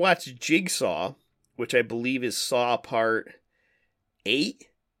 So I watched Jigsaw, which I believe is Saw Part 8.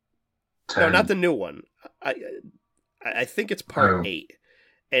 No, not the new one. I think it's part 8.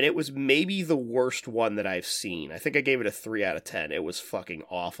 And it was maybe the worst one that I've seen. I think I gave it a 3 out of 10. It was fucking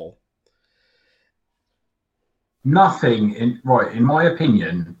awful. Nothing, in my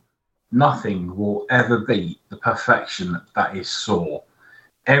opinion, nothing will ever beat the perfection that is Saw.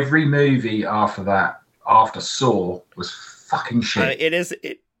 Every movie after Saw, was fucking shit. It is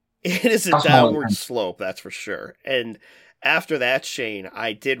a downward slope, that's for sure. And after that, Shane,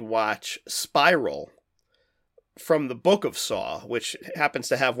 I did watch Spiral from the book of Saw, which happens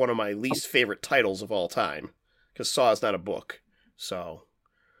to have one of my least favorite titles of all time, because Saw is not a book. So,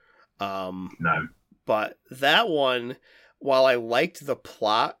 no. But that one, while I liked the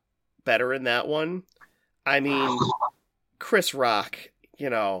plot better in that one, I mean, Chris Rock,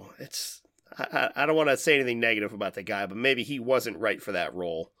 it's... I don't want to say anything negative about the guy, but maybe he wasn't right for that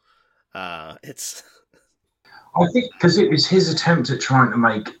role. It's... I think because it was his attempt at trying to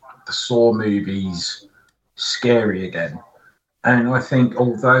make the Saw movies scary again. And I think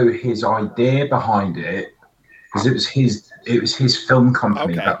although his idea behind it, because it was his film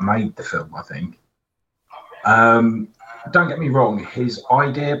company that made the film, I think. Don't get me wrong, his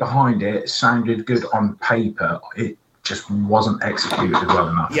idea behind it sounded good on paper. It just wasn't executed well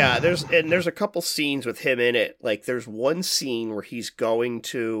enough. Yeah, there's a couple scenes with him in it. Like there's one scene where he's going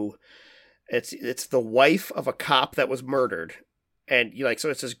to it's the wife of a cop that was murdered. And so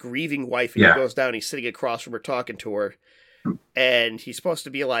it's his grieving wife, and he goes down, he's sitting across from her talking to her. And he's supposed to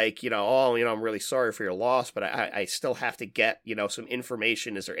be like, I'm really sorry for your loss, but I still have to get, some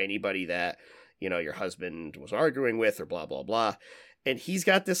information. Is there anybody that, your husband was arguing with, or blah, blah, blah. And he's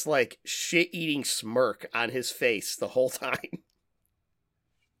got this like shit-eating smirk on his face the whole time.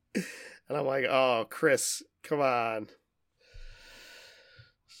 And I'm like, oh, Chris, come on.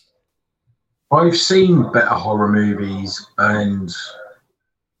 I've seen better horror movies, and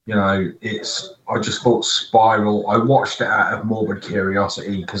I just thought Spiral. I watched it out of morbid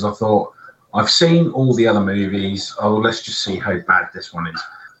curiosity because I thought I've seen all the other movies. Oh, let's just see how bad this one is,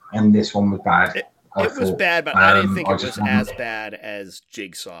 and this one was bad. It was bad, but I didn't think it was as bad as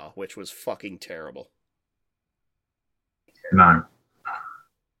Jigsaw, which was fucking terrible. No.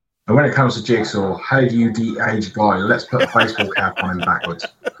 And when it comes to Jigsaw, how do you de-age a guy? Let's put a baseball cap on him backwards.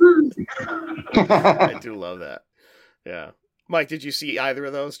 I do love that. Yeah. Mike, did you see either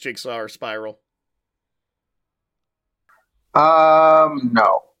of those, Jigsaw or Spiral?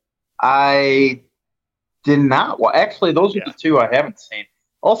 No. I did not. Well, actually, those are the two I haven't seen.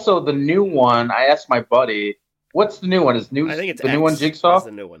 Also, the new one, I asked my buddy, what's the new one? I think it's the new one, Jigsaw? That's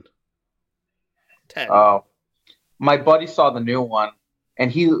the new one. 10. Oh. My buddy saw the new one,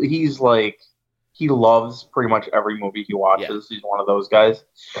 and he's like, he loves pretty much every movie he watches. Yeah. He's one of those guys.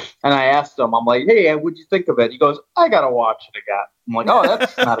 And I asked him, I'm like, hey, what'd you think of it? He goes, I gotta watch it again. I'm like, oh,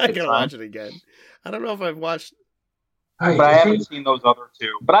 that's not a good I gotta watch it again. I don't know if I've watched... But I haven't seen those other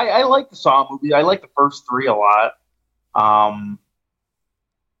two. But I like the Saw movie. I like the first 3 a lot.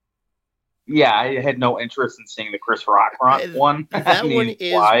 Yeah, I had no interest in seeing the Chris Rock one. That one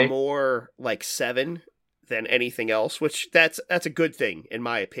is more like 7 than anything else, which that's a good thing, in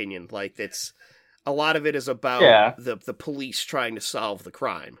my opinion. Like, it's... A lot of it is about the police trying to solve the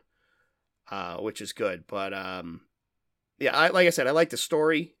crime, which is good. But, like I said, I like the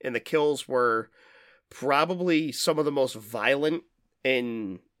story, and the kills were probably some of the most violent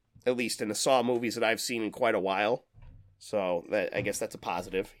at least in the Saw movies that I've seen in quite a while. So I guess that's a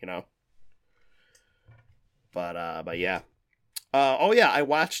positive, But yeah. I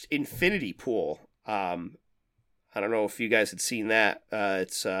watched Infinity Pool. I don't know if you guys had seen that.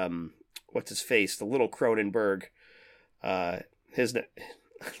 It's, what's his face? The little Cronenberg. His name.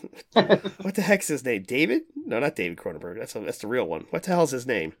 What the heck's his name? David? No, not David Cronenberg. That's the real one. What the hell's his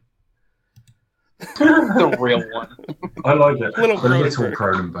name? The real one. I like it. Little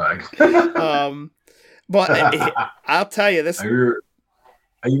Cronenberg. But I'll tell you this.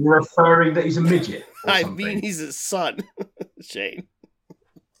 Are you referring that he's a midget? I mean, he's his son, Shane.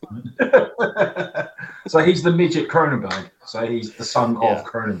 So he's the midget Cronenberg. So he's the son of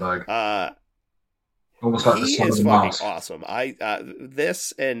Cronenberg. Almost like the son of the mask. Awesome.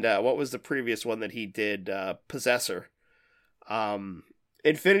 This and what was the previous one that he did? Possessor.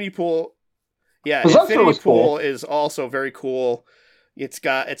 Infinity Pool. Yeah, Infinity Pool is also very cool. It's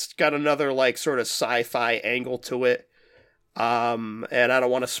got another like sort of sci-fi angle to it. And I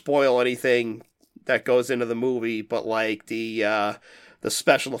don't want to spoil anything that goes into the movie, but like the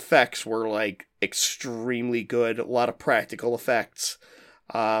special effects were like extremely good. A lot of practical effects.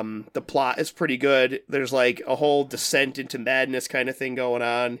 The plot is pretty good. There's like a whole descent into madness kind of thing going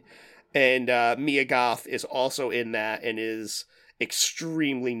on. And Mia Goth is also in that and is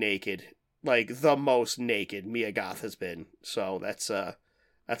extremely naked. like the most naked Mia Goth has been. So that's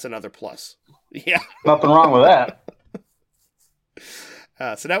another plus. Yeah. Nothing wrong with that.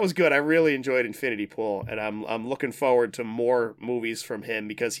 So that was good. I really enjoyed Infinity Pool, and I'm looking forward to more movies from him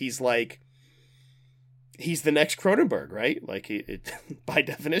because he's the next Cronenberg, right? Like by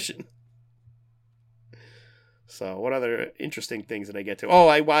definition. So what other interesting things did I get to? Oh,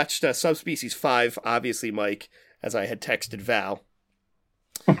 I watched Subspecies 5, obviously, Mike, as I had texted Val.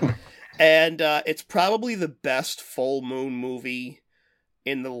 And it's probably the best full moon movie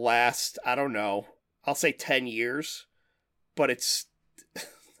in the last, I don't know, I'll say 10 years. But it's,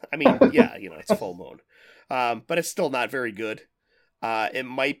 I mean, yeah, it's full moon. But it's still not very good. It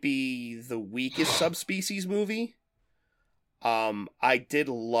might be the weakest Subspecies movie. I did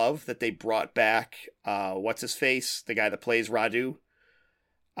love that they brought back, what's his face? The guy that plays Radu.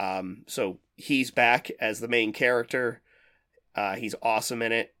 So he's back as the main character. He's awesome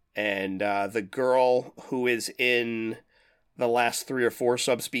in it. And, the girl who is in the last 3 or 4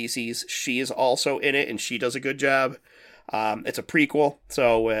 Subspecies, she is also in it and she does a good job. It's a prequel,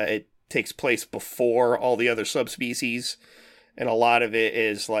 so it takes place before all the other Subspecies. And a lot of it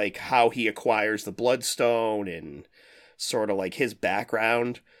is like how he acquires the Bloodstone and sort of like his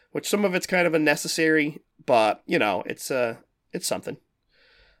background, which some of it's kind of unnecessary, but it's something.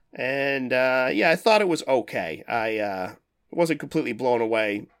 And I thought it was okay. I wasn't completely blown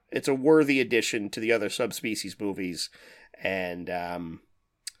away. It's a worthy addition to the other Subspecies movies, and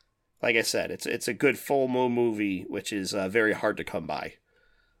like I said, it's a good full moon movie, which is very hard to come by.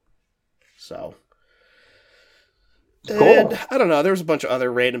 So. Cool. And I don't know, there was a bunch of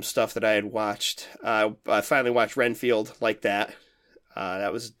other random stuff that I had watched. I finally watched Renfield, like that.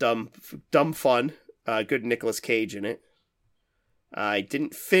 That was dumb fun. Good Nicolas Cage in it. I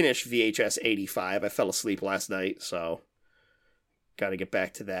didn't finish VHS 85. I fell asleep last night, so got to get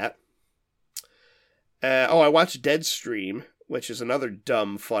back to that. I watched Deadstream, which is another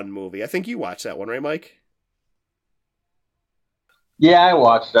dumb fun movie. I think you watched that one, right, Mike? Yeah, I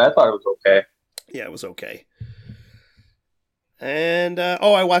watched it. I thought it was okay. Yeah, it was okay. And,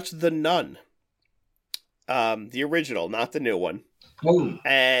 I watched The Nun. The original, not the new one. Oh.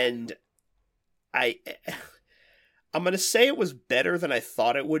 And I'm going to say it was better than I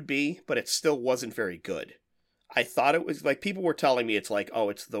thought it would be, but it still wasn't very good. I thought it was, like, people were telling me it's like, oh,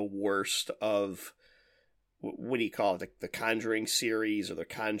 it's the worst of, what do you call it, the Conjuring series or the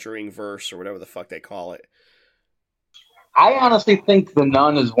Conjuring verse or whatever the fuck they call it. I honestly think The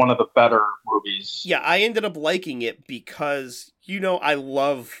Nun is one of the better movies. Yeah, I ended up liking it because, I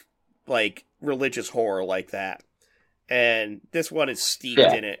love, like, religious horror like that. And this one is steeped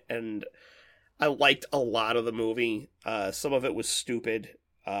in it. And I liked a lot of the movie. Some of it was stupid.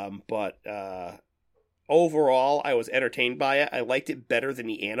 But overall, I was entertained by it. I liked it better than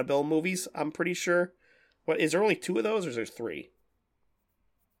the Annabelle movies, I'm pretty sure. Is there only 2 of those, or is there 3?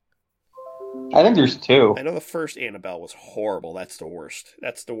 I think there's 2. I know the first Annabelle was horrible. That's the worst.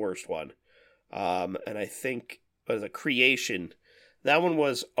 That's the worst one. And I think the Creation, that one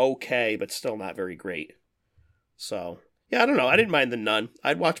was okay, but still not very great. So, yeah, I don't know. I didn't mind The Nun.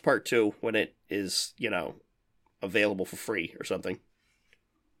 I'd watch part 2 when it is, available for free or something.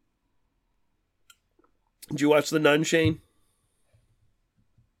 Did you watch The Nun, Shane?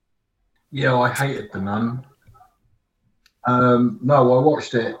 Yeah, I hated The Nun. No, I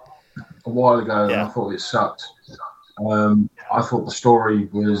watched it a while ago and I thought it sucked. I thought the story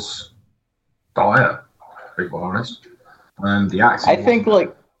was dire, to be quite honest. And the acting. I think,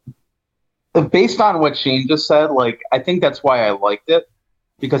 like, based on what Shane just said, like, I think that's why I liked it,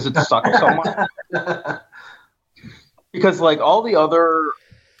 because it sucked so much. Because, like, all the other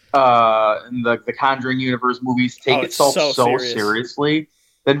in the Conjuring universe movies take itself so seriously.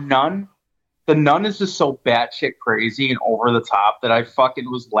 The Nun is just so batshit crazy and over the top that I fucking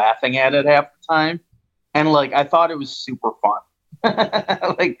was laughing at it half the time. And, like, I thought it was super fun.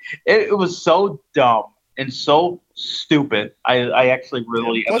 Like, it was so dumb and so stupid. I actually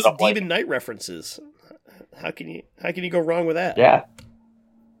really ended up Demon Knight references. How can you go wrong with that? Yeah.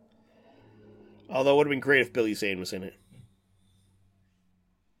 Although it would have been great if Billy Zane was in it.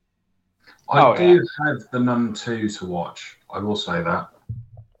 I do have The Nun 2 to watch. I will say that.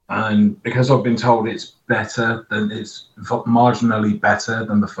 And because I've been told it's marginally better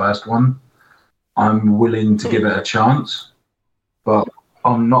than the first one, I'm willing to give it a chance. But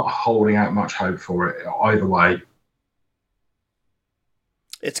I'm not holding out much hope for it either way.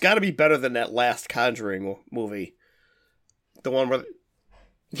 It's got to be better than that last Conjuring movie. The one where...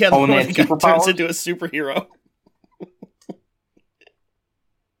 Yeah, the one where the guy turns into a superhero.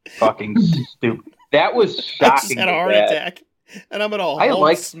 Fucking stupid. That was shocking. I just had a heart attack. And I'm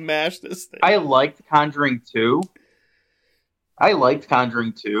gonna smash this thing. I liked Conjuring 2.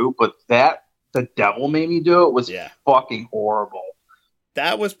 But the devil made me do it was fucking horrible.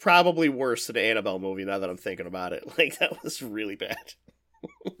 That was probably worse than the Annabelle movie now that I'm thinking about it. Like, that was really bad.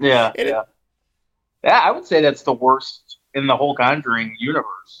 Yeah. I would say that's the worst in the whole Conjuring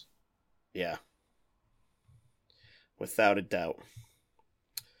universe. Yeah. Without a doubt.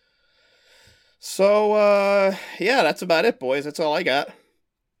 So, that's about it, boys. That's all I got.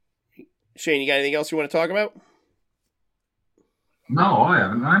 Shane, you got anything else you want to talk about? No, I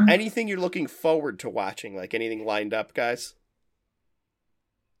haven't, man. Anything you're looking forward to watching? Like, anything lined up, guys?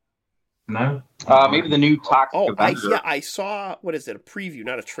 No. Maybe the new Toxic Avenger. I saw, what is it, a preview,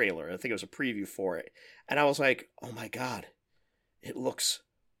 not a trailer. I think it was a preview for it. And I was like, oh my God, it looks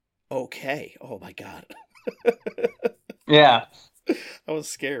okay. Oh my God. Yeah. I was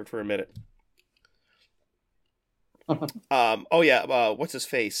scared for a minute. What's his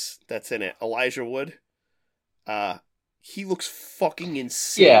face that's in it? Elijah Wood. He looks fucking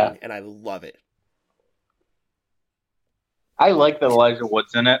insane, and I love it. I like that Elijah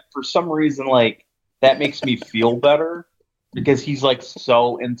Wood's in it. For some reason, like, that makes me feel better because he's, like,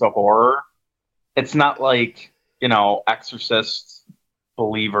 so into horror. It's not like, Exorcist,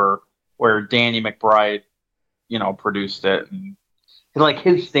 Believer, where Danny McBride, produced it. And, like,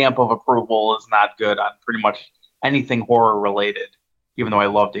 his stamp of approval is not good on pretty much anything horror related, even though I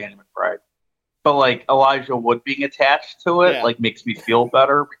love Danny McBride. But, like, Elijah Wood being attached to it, like, makes me feel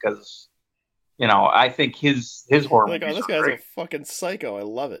better because... I think his horror movies this guy's a fucking psycho. I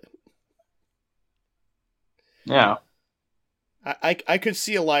love it. Yeah. I could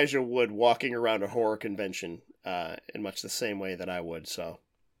see Elijah Wood walking around a horror convention in much the same way that I would, so.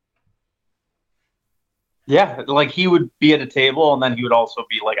 Yeah, like he would be at a table and then he would also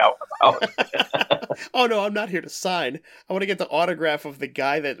be like out and about. Oh no, I'm not here to sign. I want to get the autograph of the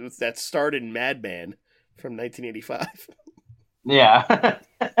guy that starred in Mad Men from 1985. Yeah.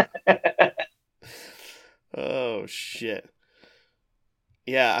 Oh shit.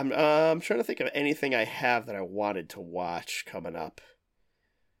 Yeah, I'm trying to think of anything I have that I wanted to watch coming up.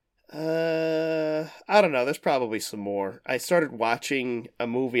 I don't know. There's probably some more. I started watching a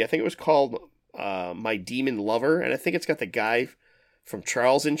movie. I think it was called My Demon Lover, and I think it's got the guy from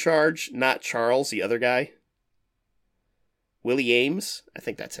Charles in Charge, not Charles, the other guy. Willie Ames, I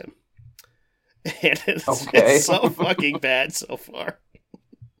think that's him. And it's so fucking bad so far.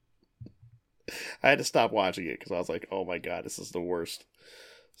 I had to stop watching it because I was like, oh my God, this is the worst.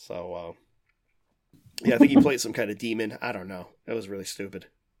 So, I think he played some kind of demon. I don't know. It was really stupid.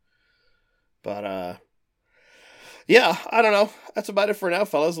 But, I don't know. That's about it for now,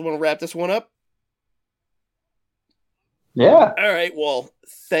 fellas. I want to wrap this one up. Yeah. All right. Well,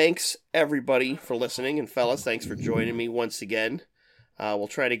 thanks everybody for listening. And fellas, thanks for joining me once again. We'll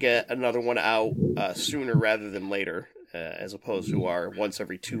try to get another one out sooner rather than later. As opposed to our once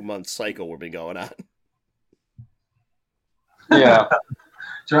every 2 month cycle we've been going on. Yeah.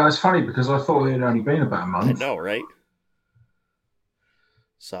 It's funny because I thought it had only been about a month. I know, right?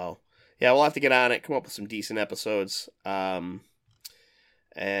 So, we'll have to get on it, come up with some decent episodes. That's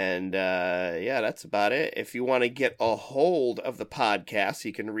about it. If you want to get a hold of the podcast,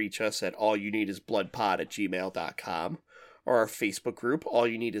 you can reach us at allyouneedisbloodpod@gmail.com or our Facebook group, All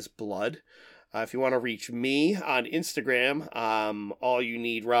You Need Is Blood. If you want to reach me on Instagram, All You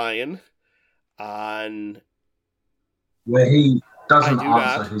Need Ryan. Where he doesn't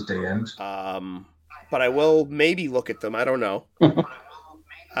answer his DMs. But I will maybe look at them. I don't know.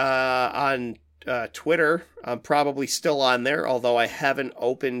 On Twitter, I'm probably still on there, although I haven't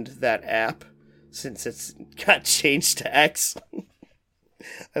opened that app since it's got changed to X.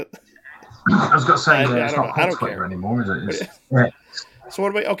 I was going to say, it's not called Twitter anymore, is it? So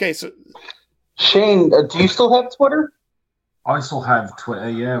what do we... Okay, so... Shane, do you still have Twitter? I still have Twitter,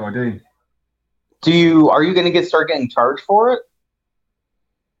 yeah, I do. Are you going to start getting charged for it?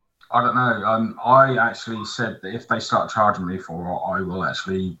 I don't know. I actually said that if they start charging me for it, I will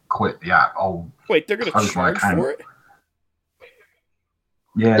actually quit the app. Wait, they're going to charge for it?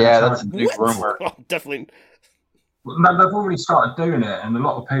 Yeah, that's a big rumor. Oh, definitely. No, they've already started doing it, and a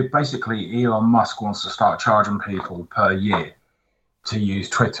lot of people, basically, Elon Musk wants to start charging people per year to use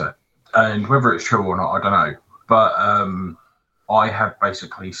Twitter. And whether it's true or not, I don't know. But I have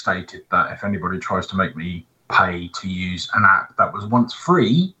basically stated that if anybody tries to make me pay to use an app that was once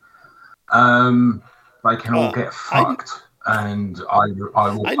free, they can all get fucked. And I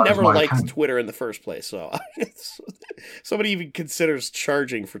will. I never liked Twitter in the first place, so somebody even considers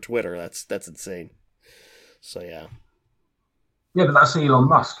charging for Twitter. That's insane. So yeah. Yeah, but that's Elon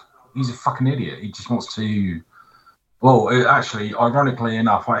Musk. He's a fucking idiot. He just wants to Well, actually, ironically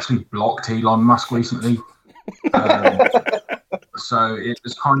enough, I actually blocked Elon Musk recently. So it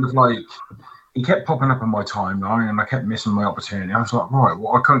was kind of like he kept popping up on my timeline, and I kept missing my opportunity. I was like, right,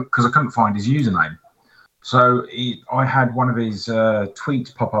 well, I couldn't find his username. So I had one of his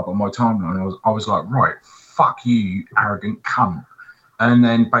tweets pop up on my timeline. I was like, right, fuck you, you arrogant cunt, and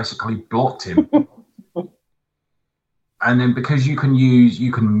then basically blocked him. And then because you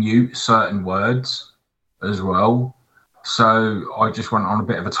can mute certain words as well. So I just went on a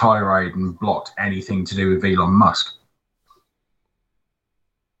bit of a tirade and blocked anything to do with Elon Musk.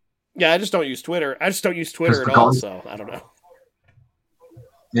 Yeah, I just don't use Twitter. I just don't use Twitter at all, so I don't know.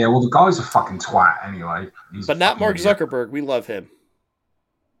 Yeah, well, the guy's a fucking twat anyway. But not Mark Zuckerberg. We love him.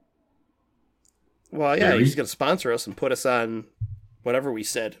 Well, yeah, he's going to sponsor us and put us on whatever we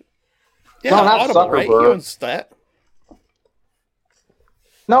said. Yeah, no, not Audible, Zuckerberg. Right? He owns that.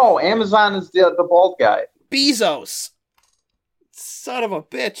 No, Amazon is the bald guy. Bezos. Son of a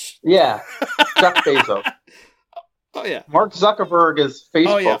bitch. Yeah, Jeff Bezos. Oh, yeah. Mark Zuckerberg is Facebook.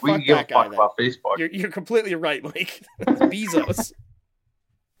 Oh, yeah, we can give a fuck about Facebook. You're completely right, Mike. Bezos.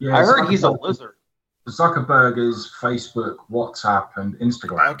 Yeah, I heard he's a lizard. Zuckerberg is Facebook, WhatsApp, and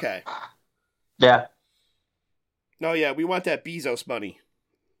Instagram. Okay. Yeah. No, yeah, we want that Bezos money.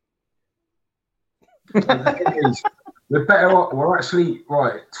 We're better off. We're actually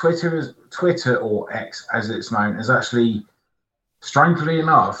right. Twitter or X, as it's known, is actually, strangely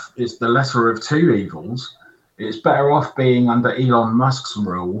enough, it's the lesser of two evils. It's better off being under Elon Musk's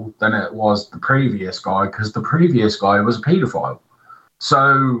rule than it was the previous guy, because the previous guy was a paedophile.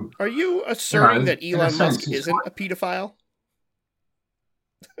 So, are you asserting that Elon Musk isn't a pedophile?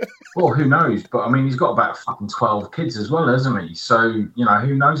 Well, who knows? But I mean, he's got about fucking 12 kids as well, hasn't he? So, you know,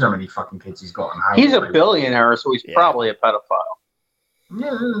 who knows how many fucking kids he's got and how. He's a billionaire, so he's probably a pedophile.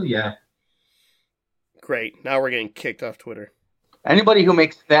 Yeah. Great. Now we're getting kicked off Twitter. Anybody who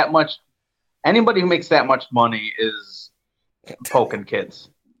makes that much money is poking kids.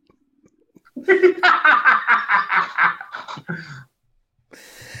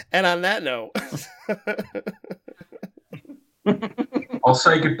 And on that note, I'll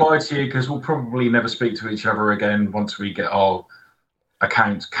say goodbye to you because we'll probably never speak to each other again once we get our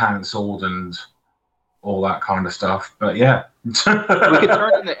accounts cancelled and all that kind of stuff. But yeah. We could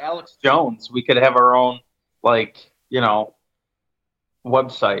turn into Alex Jones. We could have our own, website.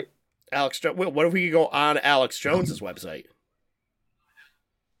 Alex Jones. What if we could go on Alex Jones's website?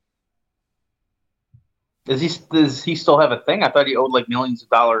 Does he still have a thing? I thought he owed millions of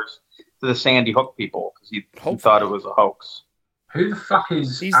dollars to the Sandy Hook people because he thought it was a hoax. Who the fuck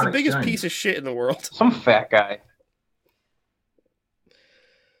is He's Alex the biggest Jones? piece of shit in the world. Some fat guy.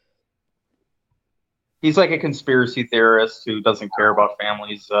 He's like a conspiracy theorist who doesn't care about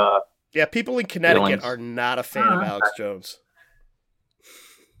families. Yeah, people in Connecticut feelings. Are not a fan of Alex Jones.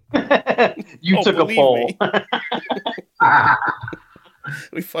 You took a poll.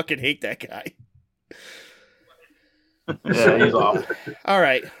 We fucking hate that guy. Yeah, he's off. All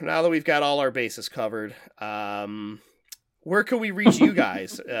right, now that we've got all our bases covered, where can we reach you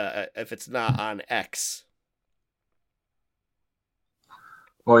guys if it's not on X?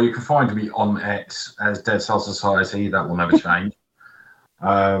 Well, you can find me on X as Dead Cell Society. That will never change.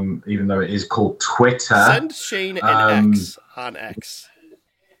 Even though it is called Twitter. Send Shane an X on X.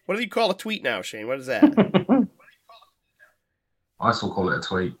 What do you call a tweet now, Shane? What is that? I still call it a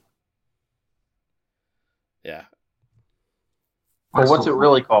tweet. Yeah. Well, what's it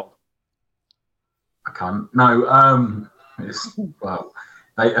really called? I can't. No,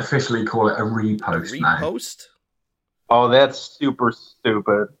 they officially call it a repost now. Repost? Oh, that's super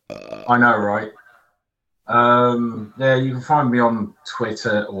stupid. I know, right? Yeah, you can find me on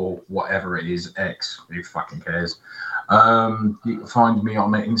Twitter or whatever it is, X. Who fucking cares? You can find me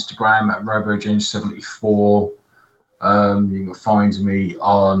on Instagram at RoboGinge74. You can find me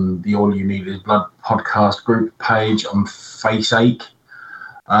on the All You Need Is Blood podcast group page on Faceache.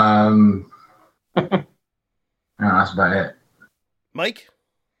 Yeah, that's about it. Mike?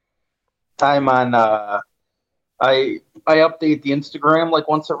 I'm on. I update the Instagram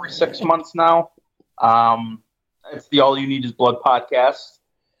once every 6 months now. It's the All You Need Is Blood podcast.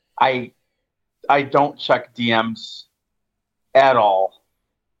 I don't check DMs at all.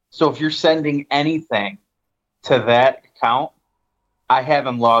 So if you're sending anything to that account, I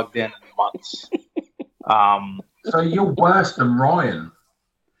haven't logged in months. So you're worse than Ryan.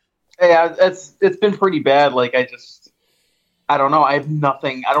 Yeah, it's been pretty bad. I don't know. I have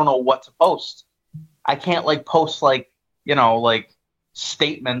nothing. I don't know what to post. I can't post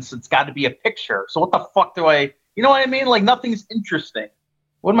statements. It's got to be a picture. So what the fuck do I? You know what I mean? Nothing's interesting.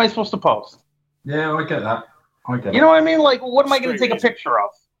 What am I supposed to post? Yeah, I get that. I get You it. know what I mean? Like, what am I going to Straight take a razor. picture of?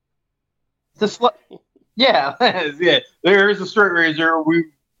 Yeah, yeah. There's a straight razor.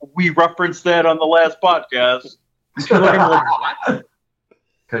 We referenced that on the last podcast. And she's looking like, what?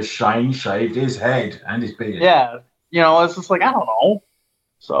 Because Shane shaved his head and his beard. Yeah, it's just like, I don't know.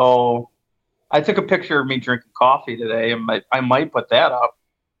 So I took a picture of me drinking coffee today, and I might put that up.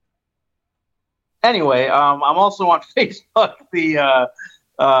 Anyway, I'm also on Facebook, the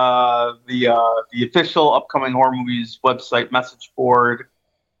official upcoming horror movies website message board.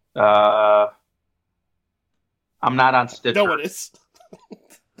 I'm not on Stitcher. No, it is.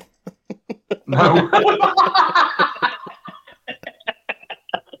 No.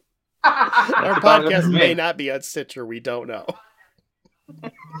 Our podcast may not be on Stitcher. We don't know.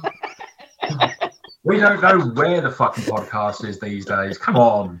 We don't know where the fucking podcast is these days. Come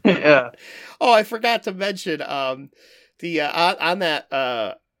on. Yeah. Oh, I forgot to mention the on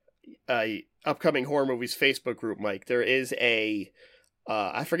that upcoming horror movies Facebook group, Mike. There is a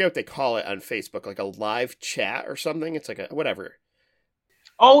I forget what they call it on Facebook, like a live chat or something. It's like a whatever.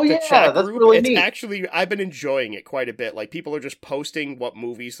 Oh, The yeah, chat that's group, really it's neat. actually, I've been enjoying it quite a bit. Like, people are just posting what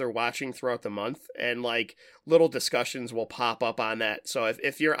movies they're watching throughout the month, and like little discussions will pop up on that. So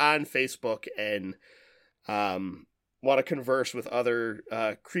if you're on Facebook and want to converse with other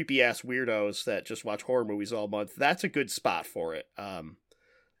creepy ass weirdos that just watch horror movies all month, that's a good spot for it.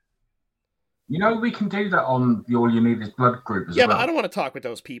 You know, we can do that on the All You Need Is Blood group as Yeah, well. but I don't want to talk with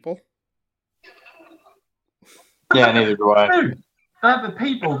those people. Yeah, neither do I. Dude, they're the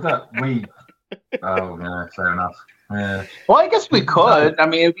people that we... Oh, yeah, fair enough. Yeah. Well, I guess we could. I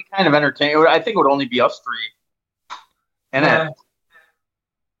mean, it'd be kind of entertaining. I think it would only be us three. And Yeah.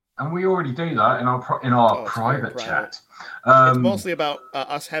 And we already do that in our Oh, it's private very chat. It's mostly about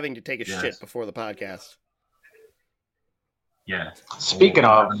us having to take a yes. shit before the podcast. Yeah. speaking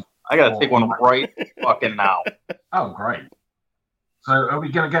of, I got to take one right fucking now. Oh, great. So are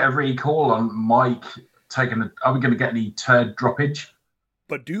we going to get a recall on Mike taking a... Are we going to get any turd droppage?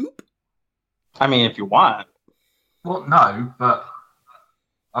 Badoop? I mean, if you want. Well, no, but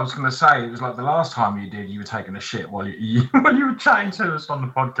I was going to say, it was like the last time you did, you were taking a shit while you when you were chatting to us on the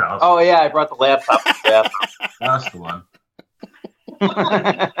podcast. Oh, yeah, I brought the laptop to the bathroom. That's the one.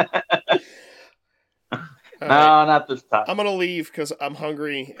 All No, right. not this time. I'm going to leave because I'm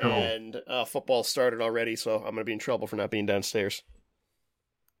hungry Cool. and football started already, so I'm going to be in trouble for not being downstairs.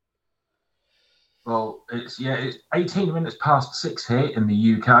 Well, it's 18 minutes past 6 here in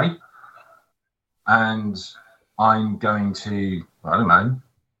the UK. And I'm going to, I don't know,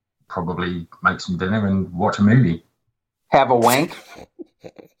 probably make some dinner and watch a movie. Have a wank.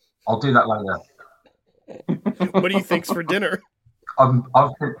 I'll do that later. What do you think's for dinner? I've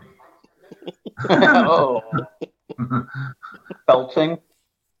Oh, belching.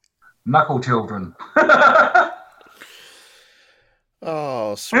 Knuckle children.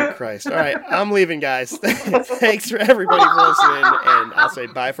 Oh, sweet Christ. All right, I'm leaving, guys. Thanks for everybody for listening, and I'll say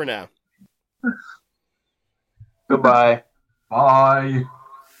bye for now. Goodbye. Bye.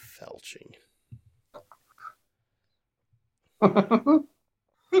 Felching.